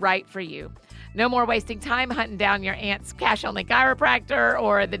who are right for you. No more wasting time hunting down your aunt's cash-only chiropractor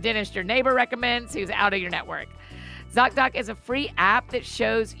or the dentist your neighbor recommends who's out of your network. ZocDoc is a free app that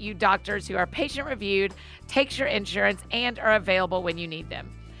shows you doctors who are patient-reviewed, takes your insurance, and are available when you need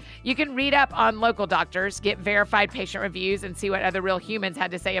them. You can read up on local doctors, get verified patient reviews, and see what other real humans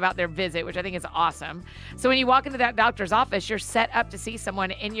had to say about their visit, which I think is awesome. So when you walk into that doctor's office, you're set up to see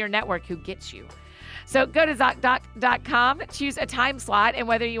someone in your network who gets you. So go to ZocDoc.com, choose a time slot, and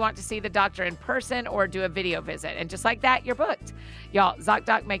whether you want to see the doctor in person or do a video visit. And just like that, you're booked. Y'all,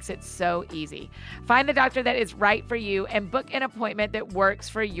 ZocDoc makes it so easy. Find the doctor that is right for you and book an appointment that works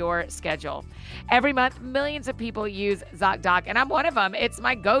for your schedule. Every month, millions of people use ZocDoc, and I'm one of them. It's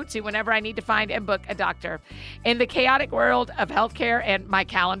my go-to whenever I need to find and book a doctor. In the chaotic world of healthcare and my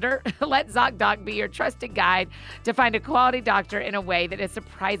calendar, let ZocDoc be your trusted guide to find a quality doctor in a way that is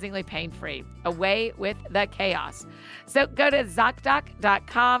surprisingly pain-free. Away with the chaos. So go to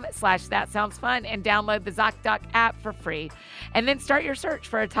ZocDoc.com/thatsoundsfun and download the ZocDoc app for free. And then start your search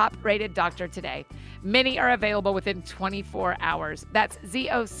for a top-rated doctor today. Many are available within 24 hours. That's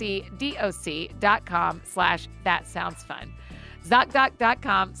ZocDoc.com/thatsoundsfun.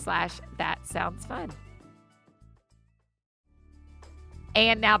 ZocDoc.com/thatsoundsfun.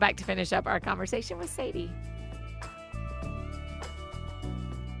 And now back to finish up our conversation with Sadie.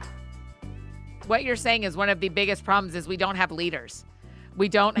 What you're saying is one of the biggest problems is we don't have leaders. We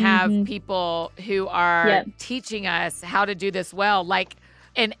don't have people who are teaching us how to do this well. Like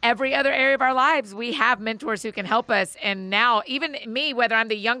in every other area of our lives, we have mentors who can help us. And now even me, whether I'm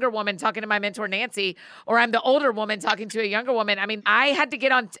the younger woman talking to my mentor, Nancy, or I'm the older woman talking to a younger woman, I mean, I had to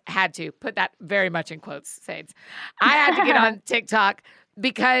put that very much in quotes, Sades. I had to get on TikTok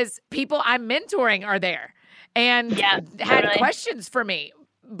because people I'm mentoring are there and had questions for me.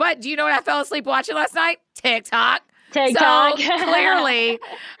 But do you know what I fell asleep watching last night? TikTok. TikTok. So clearly,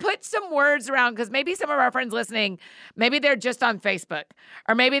 put some words around, because maybe some of our friends listening, maybe they're just on Facebook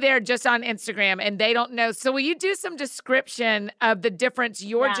or maybe they're just on Instagram and they don't know. So will you do some description of the difference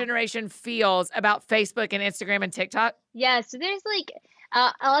your generation feels about Facebook and Instagram and TikTok? Yeah, so there's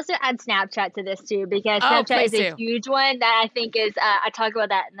I'll also add Snapchat to this too, because Snapchat is a huge one that I think is, I talk about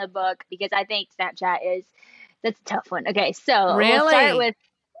that in the book because I think Snapchat that's a tough one. Okay, so we'll start with,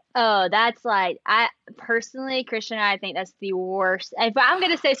 that's I personally, Christian and I think that's the worst. If I'm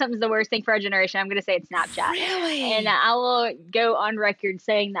going to say something's the worst thing for our generation, I'm going to say it's Snapchat. Really? And I will go on record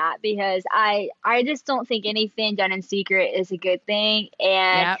saying that because I just don't think anything done in secret is a good thing.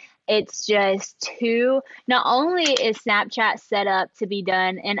 And it's just not only is Snapchat set up to be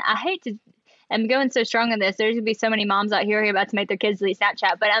done, and I'm going so strong on this. There's gonna be so many moms out here who are about to make their kids delete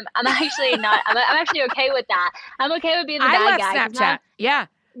Snapchat, but I'm actually not. I'm actually okay with that. I'm okay with being the bad guy. Snapchat.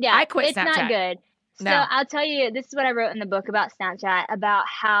 Yeah, I quit Snapchat. It's not good. So I'll tell you, this is what I wrote in the book about Snapchat, about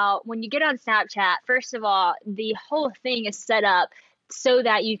how when you get on Snapchat, first of all, the whole thing is set up so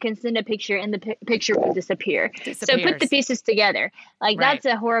that you can send a picture and the picture will disappear. So put the pieces together. That's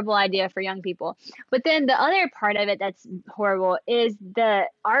a horrible idea for young people. But then the other part of it that's horrible is the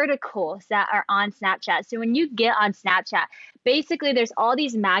articles that are on Snapchat. So when you get on Snapchat, basically there's all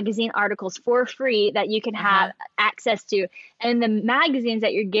these magazine articles for free that you can have access to. And the magazines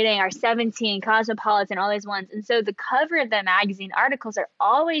that you're getting are 17, Cosmopolitan, all these ones. And so the cover of the magazine articles are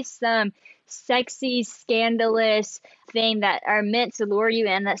always some sexy, scandalous thing that are meant to lure you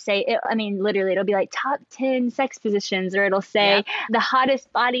in that say, I mean, literally, it'll be like top 10 sex positions, or it'll say Yeah. the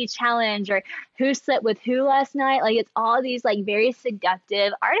hottest body challenge, or who slept with who last night. Like, it's all these like very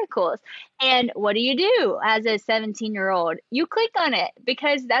seductive articles. And what do as a 17-year-old? You click on it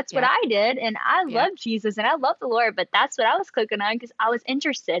because that's what Yep. I did. And I Yep. love Jesus and I love the Lord, but that's what I was clicking on because I was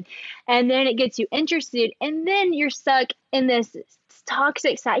interested. And then it gets you interested. And then you're stuck in this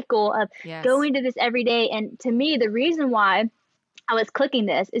toxic cycle of Yes. going to this every day. And to me, the reason why I was clicking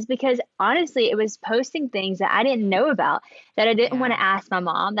this is because honestly, it was posting things that I didn't know about, that I didn't want Yeah. to ask my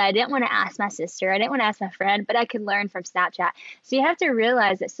mom, that I didn't want to ask my sister, I didn't want to ask my friend, but I could learn from Snapchat. So you have to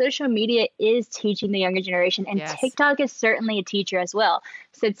realize that social media is teaching the younger generation, and Yes. TikTok is certainly a teacher as well.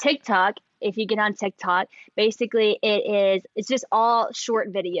 So TikTok, if you get on TikTok, basically it's just all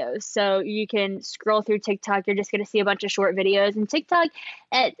short videos. So you can scroll through TikTok, you're just going to see a bunch of short videos. And TikTok,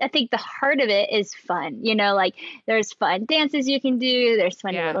 I think the heart of it is fun. Like there's fun dances you can do, there's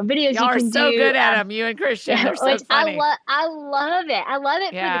funny Yeah. little videos Y'all you are can so do. good at them, you and Christian. They're so Which funny. I love it. I love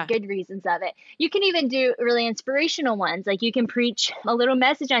it Yeah. for the good reasons of it. You can even do really inspirational ones. Like you can preach a little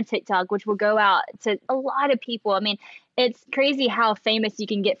message on TikTok, which will go out to a lot of people. I mean, it's crazy how famous you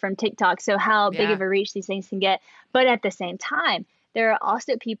can get from TikTok. So how big Yeah. of a reach these things can get. But at the same time, there are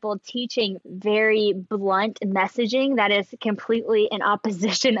also people teaching very blunt messaging that is completely in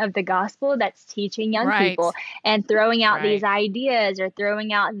opposition of the gospel, that's teaching young Right. people and throwing out these Right. ideas or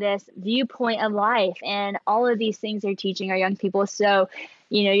throwing out this viewpoint of life. And all of these things are teaching our young people. So,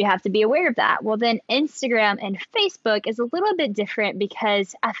 you have to be aware of that. Well, then Instagram and Facebook is a little bit different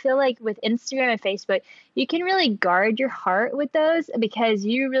because I feel like with Instagram and Facebook, you can really guard your heart with those because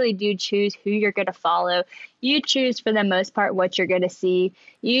you really do choose who you're going to follow. You choose for the most part what you're going to see.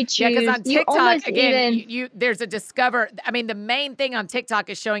 You Yeah, because choose, on you TikTok, almost again, even, there's a discover. I mean, the main thing on TikTok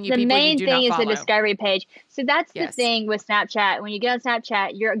is showing you the people you main do thing not is the follow. discovery page. So that's the Yes. thing with Snapchat. When you get on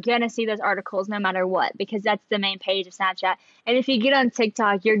Snapchat, you're going to see those articles no matter what, because that's the main page of Snapchat. And if you get on TikTok,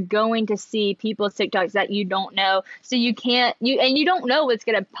 you're going to see people's TikToks that you don't know. So you don't know what's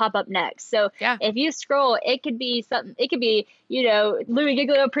going to pop up next. So Yeah. if you scroll, it could be something, it could be, Louis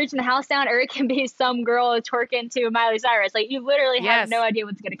Giglio preaching the house down, or it can be some girl twerking to Miley Cyrus. Like, you literally have Yes. no idea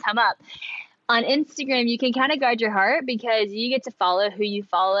what's going to come up. On Instagram, you can kind of guard your heart because you get to follow who you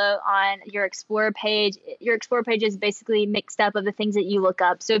follow on your Explore page. Your Explore page is basically mixed up of the things that you look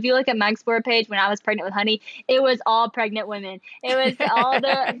up. So if you look at my Explore page, when I was pregnant with Honey, it was all pregnant women. It was all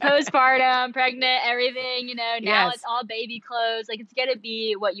the postpartum, pregnant, everything, now Yes. it's all baby clothes. Like, it's going to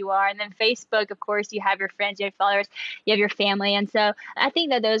be what you are. And then Facebook, of course, you have your friends, you have followers, you have your family. And so I think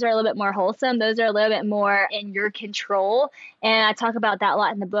that those are a little bit more wholesome. Those are a little bit more in your control. And I talk about that a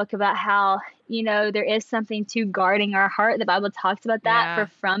lot in the book, about how, there is something to guarding our heart. The Bible talks about that. Yeah.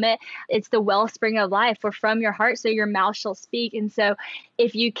 For from it, it's the wellspring of life. For from your heart, so your mouth shall speak. And so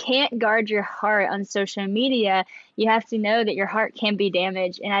if you can't guard your heart on social media, you have to know that your heart can be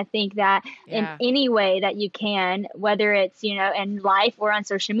damaged. And I think that in Yeah. any way that you can, whether it's, in life or on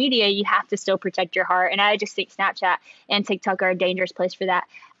social media, you have to still protect your heart. And I just think Snapchat and TikTok are a dangerous place for that.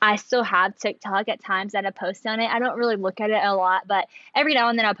 I still have TikTok at times that I post on it. I don't really look at it a lot, but every now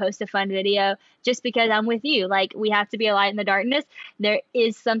and then I'll post a fun video just because I'm with you. Like, we have to be a light in the darkness. There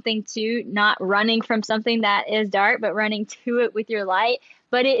is something to not running from something that is dark, but running to it with your light.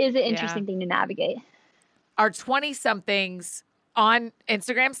 But it is an interesting thing to navigate. Are 20-somethings on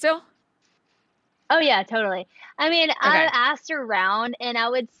Instagram still? Oh, yeah, totally. I mean, Okay. I've asked around, and I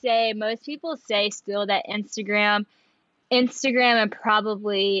would say most people say still that Instagram and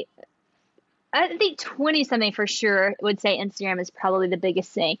probably, I think 20 something for sure would say Instagram is probably the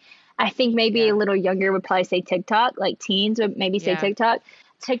biggest thing. I think maybe Yeah. a little younger would probably say TikTok, like teens would maybe say Yeah. TikTok.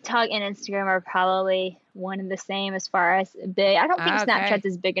 TikTok and Instagram are probably one and the same as far as big. I don't think Okay. Snapchat's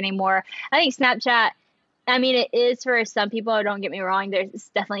as big anymore. I think Snapchat, I mean, it is for some people. Don't get me wrong.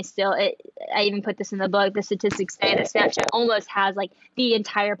 There's definitely still it. I even put this in the book. The statistics say that Snapchat almost has like the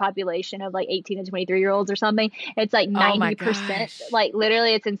entire population of like 18 to 23-year-olds or something. It's like Oh my 90%. gosh. Like,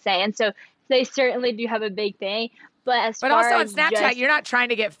 literally, it's insane. So they certainly do have a big thing. But as But far also on as Snapchat, just, you're not trying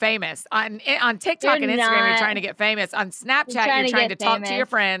to get famous. On TikTok you're and Instagram, you're not trying to get famous. On Snapchat, trying you're to trying to get talk to your famous.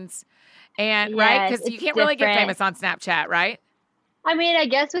 friends, and right, Yes, because you it's can't really get different. famous on Snapchat, right? I mean, I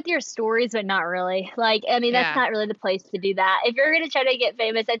guess with your stories, but not really. Like, I mean, that's Yeah. not really the place to do that. If you're gonna try to get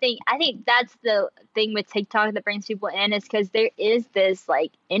famous, I think that's the thing with TikTok that brings people in, is because there is this,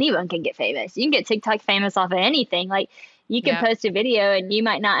 like, anyone can get famous. You can get TikTok famous off of anything. Like, you can Yep. post a video and you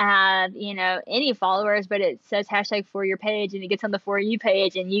might not have, any followers, but it says hashtag for your page and it gets on the For You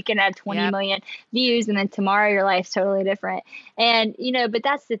page and you can have 20 Yep. million views, and then tomorrow your life's totally different. And, but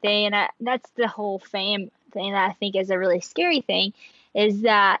that's the thing. And that's the whole fame thing that I think is a really scary thing is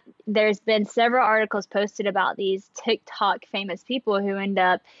that there's been several articles posted about these TikTok famous people who end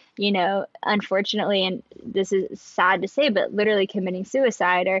up, unfortunately, and this is sad to say, but literally committing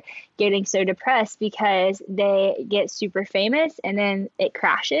suicide or getting so depressed because they get super famous and then it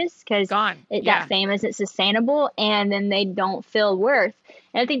crashes because that fame isn't sustainable and then they don't feel worth.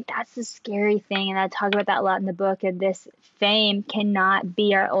 And I think that's the scary thing. And I talk about that a lot in the book, of this fame cannot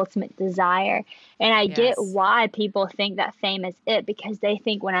be our ultimate desire. And I get why people think that fame is it, because they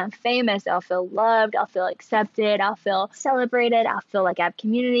think when I'm famous, I'll feel loved, I'll feel accepted, I'll feel celebrated, I'll feel like I have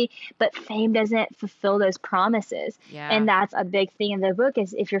community. But fame doesn't fulfill those promises. Yeah. And that's a big thing in the book,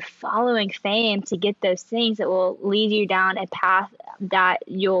 is if you're following fame to get those things, it will lead you down a path that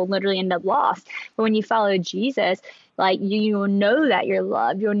you'll literally end up lost. But when you follow Jesus, like you'll know that you're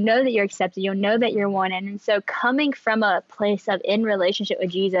loved, you'll know that you're accepted, you'll know that you're wanted. And so coming from a place of in relationship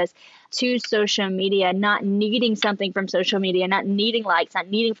with Jesus to social media, not needing something from social media, not needing likes, not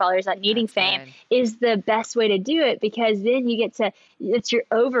needing followers, not needing fame, is the best way to do it, because then you get to, it's your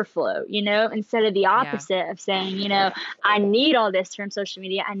overflow, instead of the opposite of saying, I need all this from social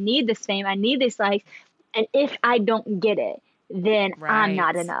media, I need this fame, I need this likes, and if I don't get it, then I'm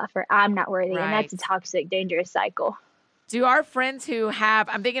not enough or I'm not worthy. And that's a toxic, dangerous cycle. Do our friends who have,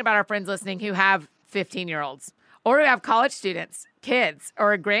 I'm thinking about our friends listening who have 15-year-olds or who have college students, kids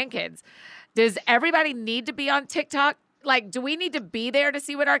or grandkids, does everybody need to be on TikTok? Like, do we need to be there to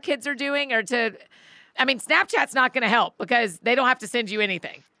see what our kids are doing, or Snapchat's not going to help because they don't have to send you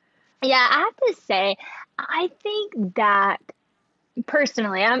anything. Yeah, I have to say, I think that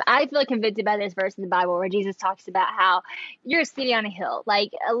personally, I feel convicted by this verse in the Bible where Jesus talks about how you're a city on a hill.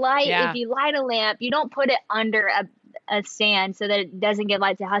 Like a light, if you light a lamp, you don't put it under a stand so that it doesn't give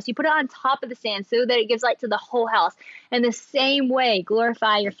light to the house. You put it on top of the stand so that it gives light to the whole house. In the same way,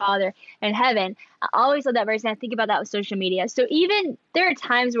 glorify your Father in heaven. I always love that verse, and I think about that with social media. So even there are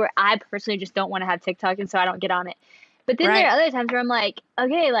times where I personally just don't want to have TikTok, and so I don't get on it. But then there are other times where I'm like,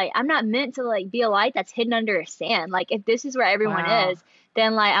 okay, like I'm not meant to like be a light that's hidden under a sand. Like if this is where everyone is,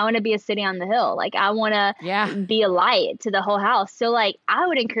 then like I want to be a city on the hill. Like I want to be a light to the whole house. So like I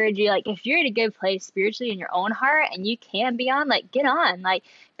would encourage you, like if you're in a good place spiritually in your own heart and you can be on, like get on, like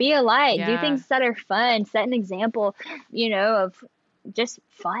be a light, do things that are fun, set an example, of just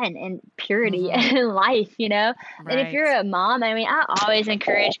fun and purity in life, And if you're a mom, I always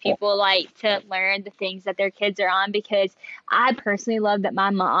encourage people like to learn the things that their kids are on, because I personally love that my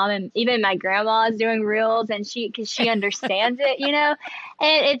mom and even my grandma is doing reels, and because she understands it, and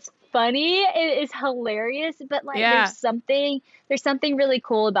it's funny, it's hilarious, but like there's something really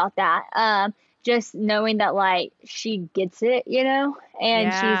cool about that. Just knowing that like she gets it,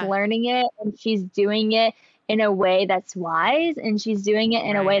 and she's learning it and she's doing it in a way that's wise, and she's doing it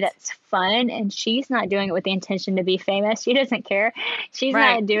in a way that's fun, and she's not doing it with the intention to be famous. She doesn't care. She's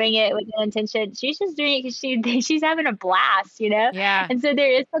not doing it with the intention. She's just doing it because she's having a blast, Yeah. And so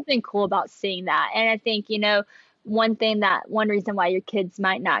there is something cool about seeing that. And I think, one reason why your kids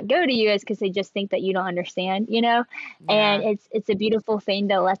might not go to you is because they just think that you don't understand, and it's a beautiful thing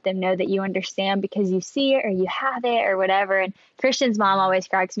to let them know that you understand because you see it or you have it or whatever. And Christian's mom always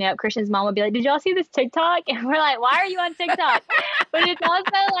cracks me up. Christian's mom will be like, did y'all see this TikTok? And we're like, why are you on TikTok? But it's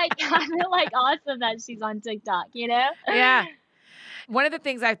also like kind of like awesome that she's on TikTok, Yeah. One of the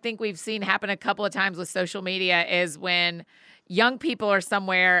things I think we've seen happen a couple of times with social media is when young people are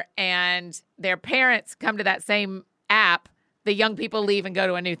somewhere and their parents come to that same app, the young people leave and go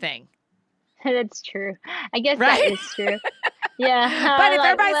to a new thing. That's true. I guess that is true. Yeah. But if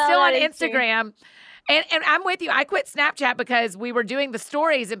everybody's still on Instagram, and I'm with you. I quit Snapchat because we were doing the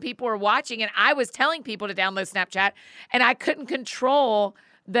stories and people were watching, and I was telling people to download Snapchat, and I couldn't control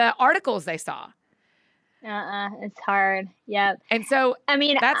the articles they saw. It's hard. Yep. And so,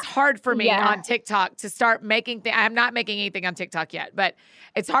 that's hard for me on TikTok to start making I'm not making anything on TikTok yet, but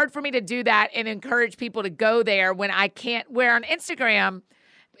it's hard for me to do that and encourage people to go there when I can't. Where on Instagram,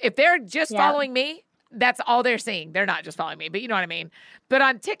 if they're just following me, that's all they're seeing. They're not just following me, but you know what I mean? But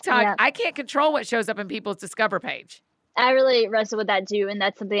on TikTok, I can't control what shows up in people's Discover page. I really wrestle with that too, and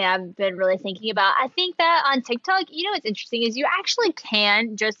that's something I've been really thinking about. I think that on TikTok, what's interesting is you actually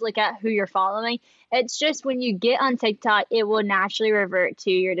can just look at who you're following. It's just when you get on TikTok, it will naturally revert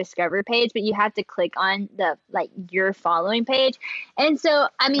to your Discover page, but you have to click on the your following page. And so,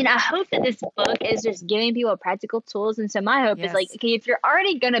 I hope that this book is just giving people practical tools. And so my hope is okay, if you're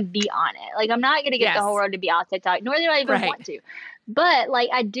already going to be on it, I'm not going to get the whole world to be on TikTok, nor do I even want to. But like,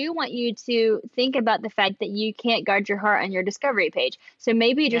 I do want you to think about the fact that you can't guard your heart on your discovery page. So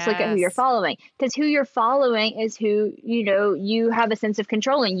maybe just look at who you're Yes. following, because who you're following is who, you have a sense of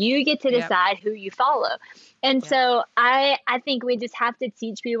control, and you get to Yep. decide who you follow. And Yep. so I think we just have to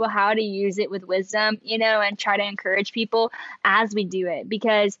teach people how to use it with wisdom, and try to encourage people as we do it,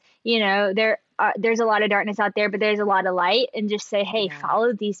 because, there's a lot of darkness out there, but there's a lot of light, and just say, hey, Yeah.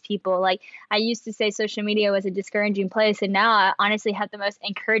 follow these people. Like, I used to say social media was a discouraging place, and now I honestly have the most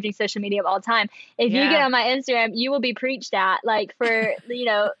encouraging social media of all time. If you get Yeah. on my Instagram, you will be preached at, like, for,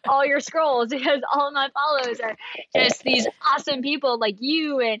 all your scrolls, because all of my followers are just these awesome people like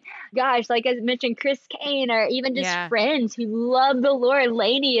you, and gosh, like I mentioned, Chris Kane, or even just Yeah. friends who love the Lord.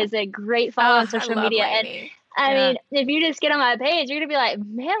 Lainey is a great follow on Oh, I social love media. And Lainey. I Yeah. mean, if you just get on my page, you're gonna be like,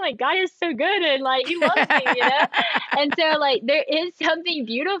 man, like, God is so good, and like, he loves me. And so, like, there is something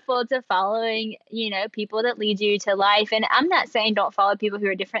beautiful to following, people that lead you to life. And I'm not saying don't follow people who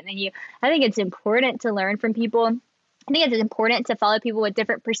are different than you. I think it's important to learn from people. I think it's important to follow people with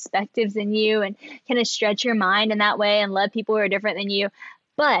different perspectives than you, and kind of stretch your mind in that way, and love people who are different than you.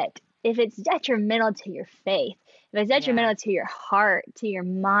 But if it's detrimental to your faith, if it's Yeah. detrimental to your heart, to your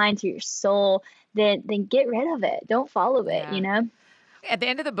mind, to your soul, then get rid of it. Don't follow it, Yeah. At the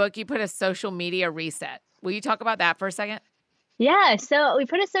end of the book, you put a social media reset. Will you talk about that for a second? Yeah, so we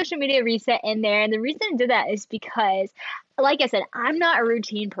put a social media reset in there. And the reason I did that is because, like I said, I'm not a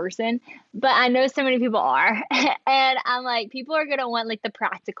routine person, but I know so many people are. And I'm like, people are going to want like the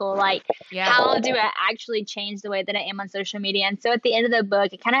practical, like, Yeah. how do I actually change the way that I am on social media? And so at the end of the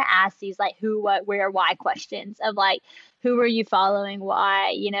book, it kind of asks these like who, what, where, why questions of like, who are you following?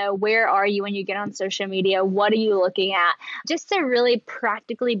 Why? Where are you when you get on social media? What are you looking at? Just to really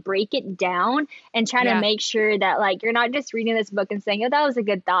practically break it down and try to Yeah. make sure that like you're not just reading this book and saying, oh, that was a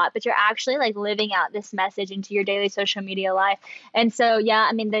good thought, but you're actually like living out this message into your daily social media life. And so, yeah,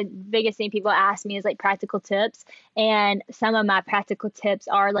 I mean, the biggest thing people ask me is like practical tips. And some of my practical tips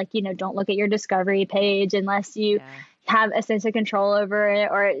are like, don't look at your discovery page unless you Yeah. have a sense of control over it,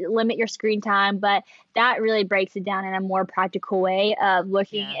 or limit your screen time. But that really breaks it down in a more practical way of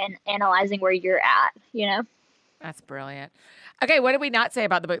looking Yeah. and analyzing where you're at. That's brilliant. Okay, what did we not say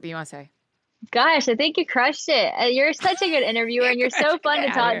about the book that you want to say? Gosh, I think you crushed it. You're such a good interviewer, and you're so fun to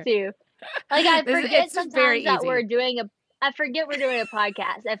Get out talk of to. Like, I This is- forget it's just very sometimes that easy. I forget we're doing a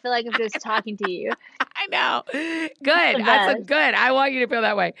podcast. I feel like I'm just talking to you. I know. It's Good. the That's best. good. I want you to feel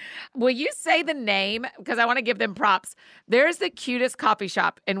that way. Will you say the name? Because I want to give them props. There's the cutest coffee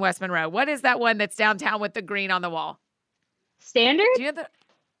shop in West Monroe. What is that one that's downtown with the green on the wall? Standard? Do you know the?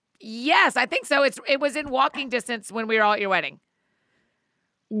 Yes, I think so. It was in walking distance when we were all at your wedding.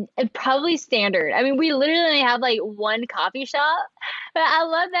 Probably Standard. I mean, we literally only have like one coffee shop, but I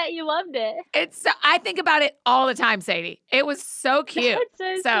love that you loved it. I think about it all the time, Sadie. It was so cute.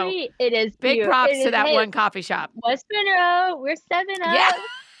 That's so sweet. It is Big cute. props It to is, that hey, one coffee shop. West Monroe, we're stepping up.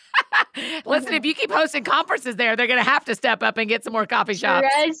 Yeah. Listen, if you keep hosting conferences there, they're going to have to step up and get some more coffee shops.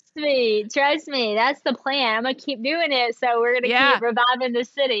 Trust me. That's the plan. I'm gonna keep doing it, so we're gonna Yeah. keep reviving the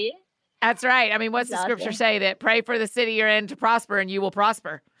city. That's right. I mean, what's the That's scripture awesome. say? That pray for the city you're in to prosper and you will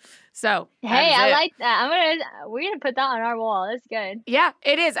prosper. So that Hey, is I it. like that. We're gonna put that on our wall. That's good. Yeah,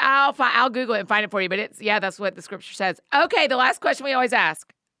 it is. I'll Google it and find it for you. But that's what the scripture says. Okay, the last question we always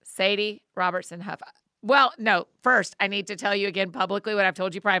ask, Sadie Robertson Huff. Well, no. First, I need to tell you again publicly what I've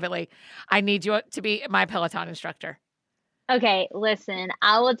told you privately. I need you to be my Peloton instructor. Okay, listen,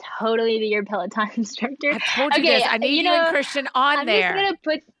 I will totally be your Peloton instructor. I told you Okay, this. I need you and Christian on there.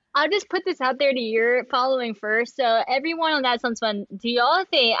 I'll just put this out there to your following first. So everyone on That Sounds Fun, do y'all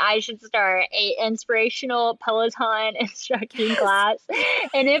think I should start a inspirational Peloton instructing class?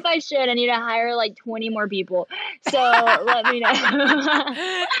 And if I should, I need to hire like 20 more people. So let me know.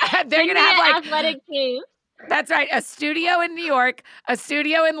 They're going to have like athletic team. That's right. A studio in New York, a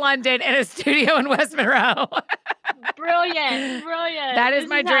studio in London, and a studio in West Monroe. Brilliant. That is This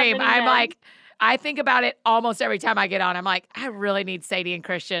my dream. happening I'm then. like, I think about it almost every time I get on. I'm like, I really need Sadie and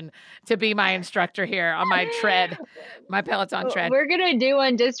Christian to be my instructor here on my tread, my Peloton tread. We're going to do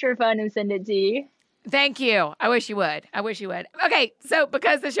one just for fun and send it to you. Thank you. I wish you would. Okay, so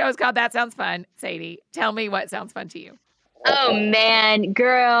because the show is called That Sounds Fun, Sadie, tell me what sounds fun to you. Oh, man,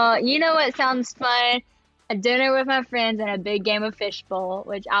 girl. You know what sounds fun? A dinner with my friends and a big game of fishbowl,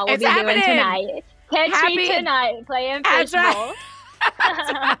 which I will It's be happening. doing tonight. Catch me Happy- tonight playing That's right. fishbowl. That's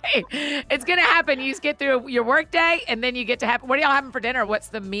right. It's going to happen. You just get through your work day, and then you get to have, what are y'all having for dinner? What's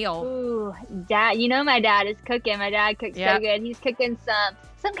the meal? Ooh, Dad, my dad is cooking. My dad cooks so good. He's cooking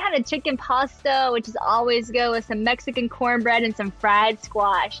some kind of chicken pasta, which is always good, with some Mexican cornbread and some fried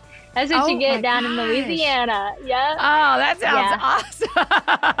squash. That's what you get down in Louisiana. Yep. Oh, that sounds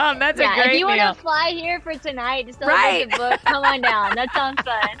awesome. That's a great if you meal. want to fly here for tonight, just don't get the book. Come on down. That sounds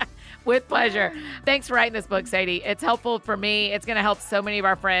fun. With pleasure. Thanks for writing this book, Sadie. It's helpful for me. It's going to help so many of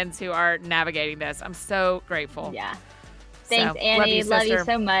our friends who are navigating this. I'm so grateful. Yeah. Thanks, Annie. Love you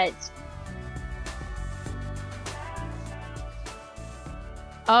so much.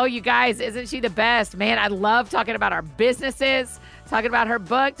 Oh, you guys, isn't she the best? Man, I love talking about our businesses, talking about her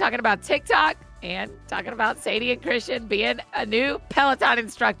book, talking about TikTok, and talking about Sadie and Christian being a new Peloton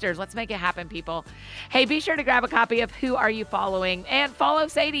instructors. Let's make it happen, people. Hey, be sure to grab a copy of Who Are You Following? And follow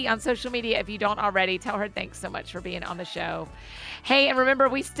Sadie on social media if you don't already. Tell her thanks so much for being on the show. Hey, and remember,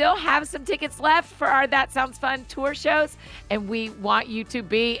 we still have some tickets left for our That Sounds Fun tour shows, and we want you to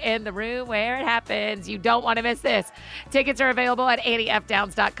be in the room where it happens. You don't want to miss this. Tickets are available at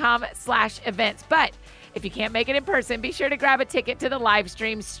anniefdowns.com/events. But if you can't make it in person, be sure to grab a ticket to the live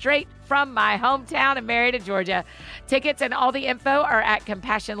stream straight from my hometown in Marietta, Georgia. Tickets and all the info are at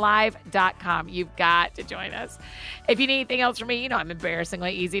compassionlive.com. You've got to join us. If you need anything else from me, I'm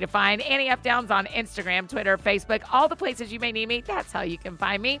embarrassingly easy to find. Annie F. Downs on Instagram, Twitter, Facebook, all the places you may need me. That's how you can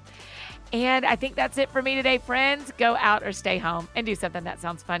find me. And I think that's it for me today, friends. Go out or stay home and do something that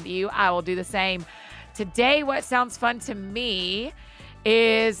sounds fun to you. I will do the same. Today, what sounds fun to me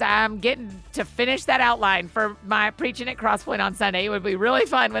is I'm getting to finish that outline for my preaching at Crosspoint on Sunday. It would be really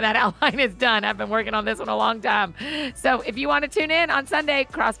fun when that outline is done. I've been working on this one a long time. So if you want to tune in on Sunday,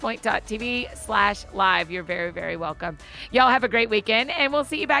 crosspoint.tv/live, you're very, very welcome. Y'all have a great weekend, and we'll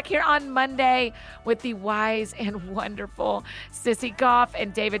see you back here on Monday with the wise and wonderful Sissy Goff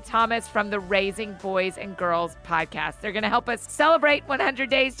and David Thomas from the Raising Boys and Girls podcast. They're going to help us celebrate 100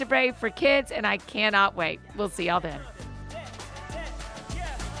 Days to Brave for kids, and I cannot wait. We'll see y'all then.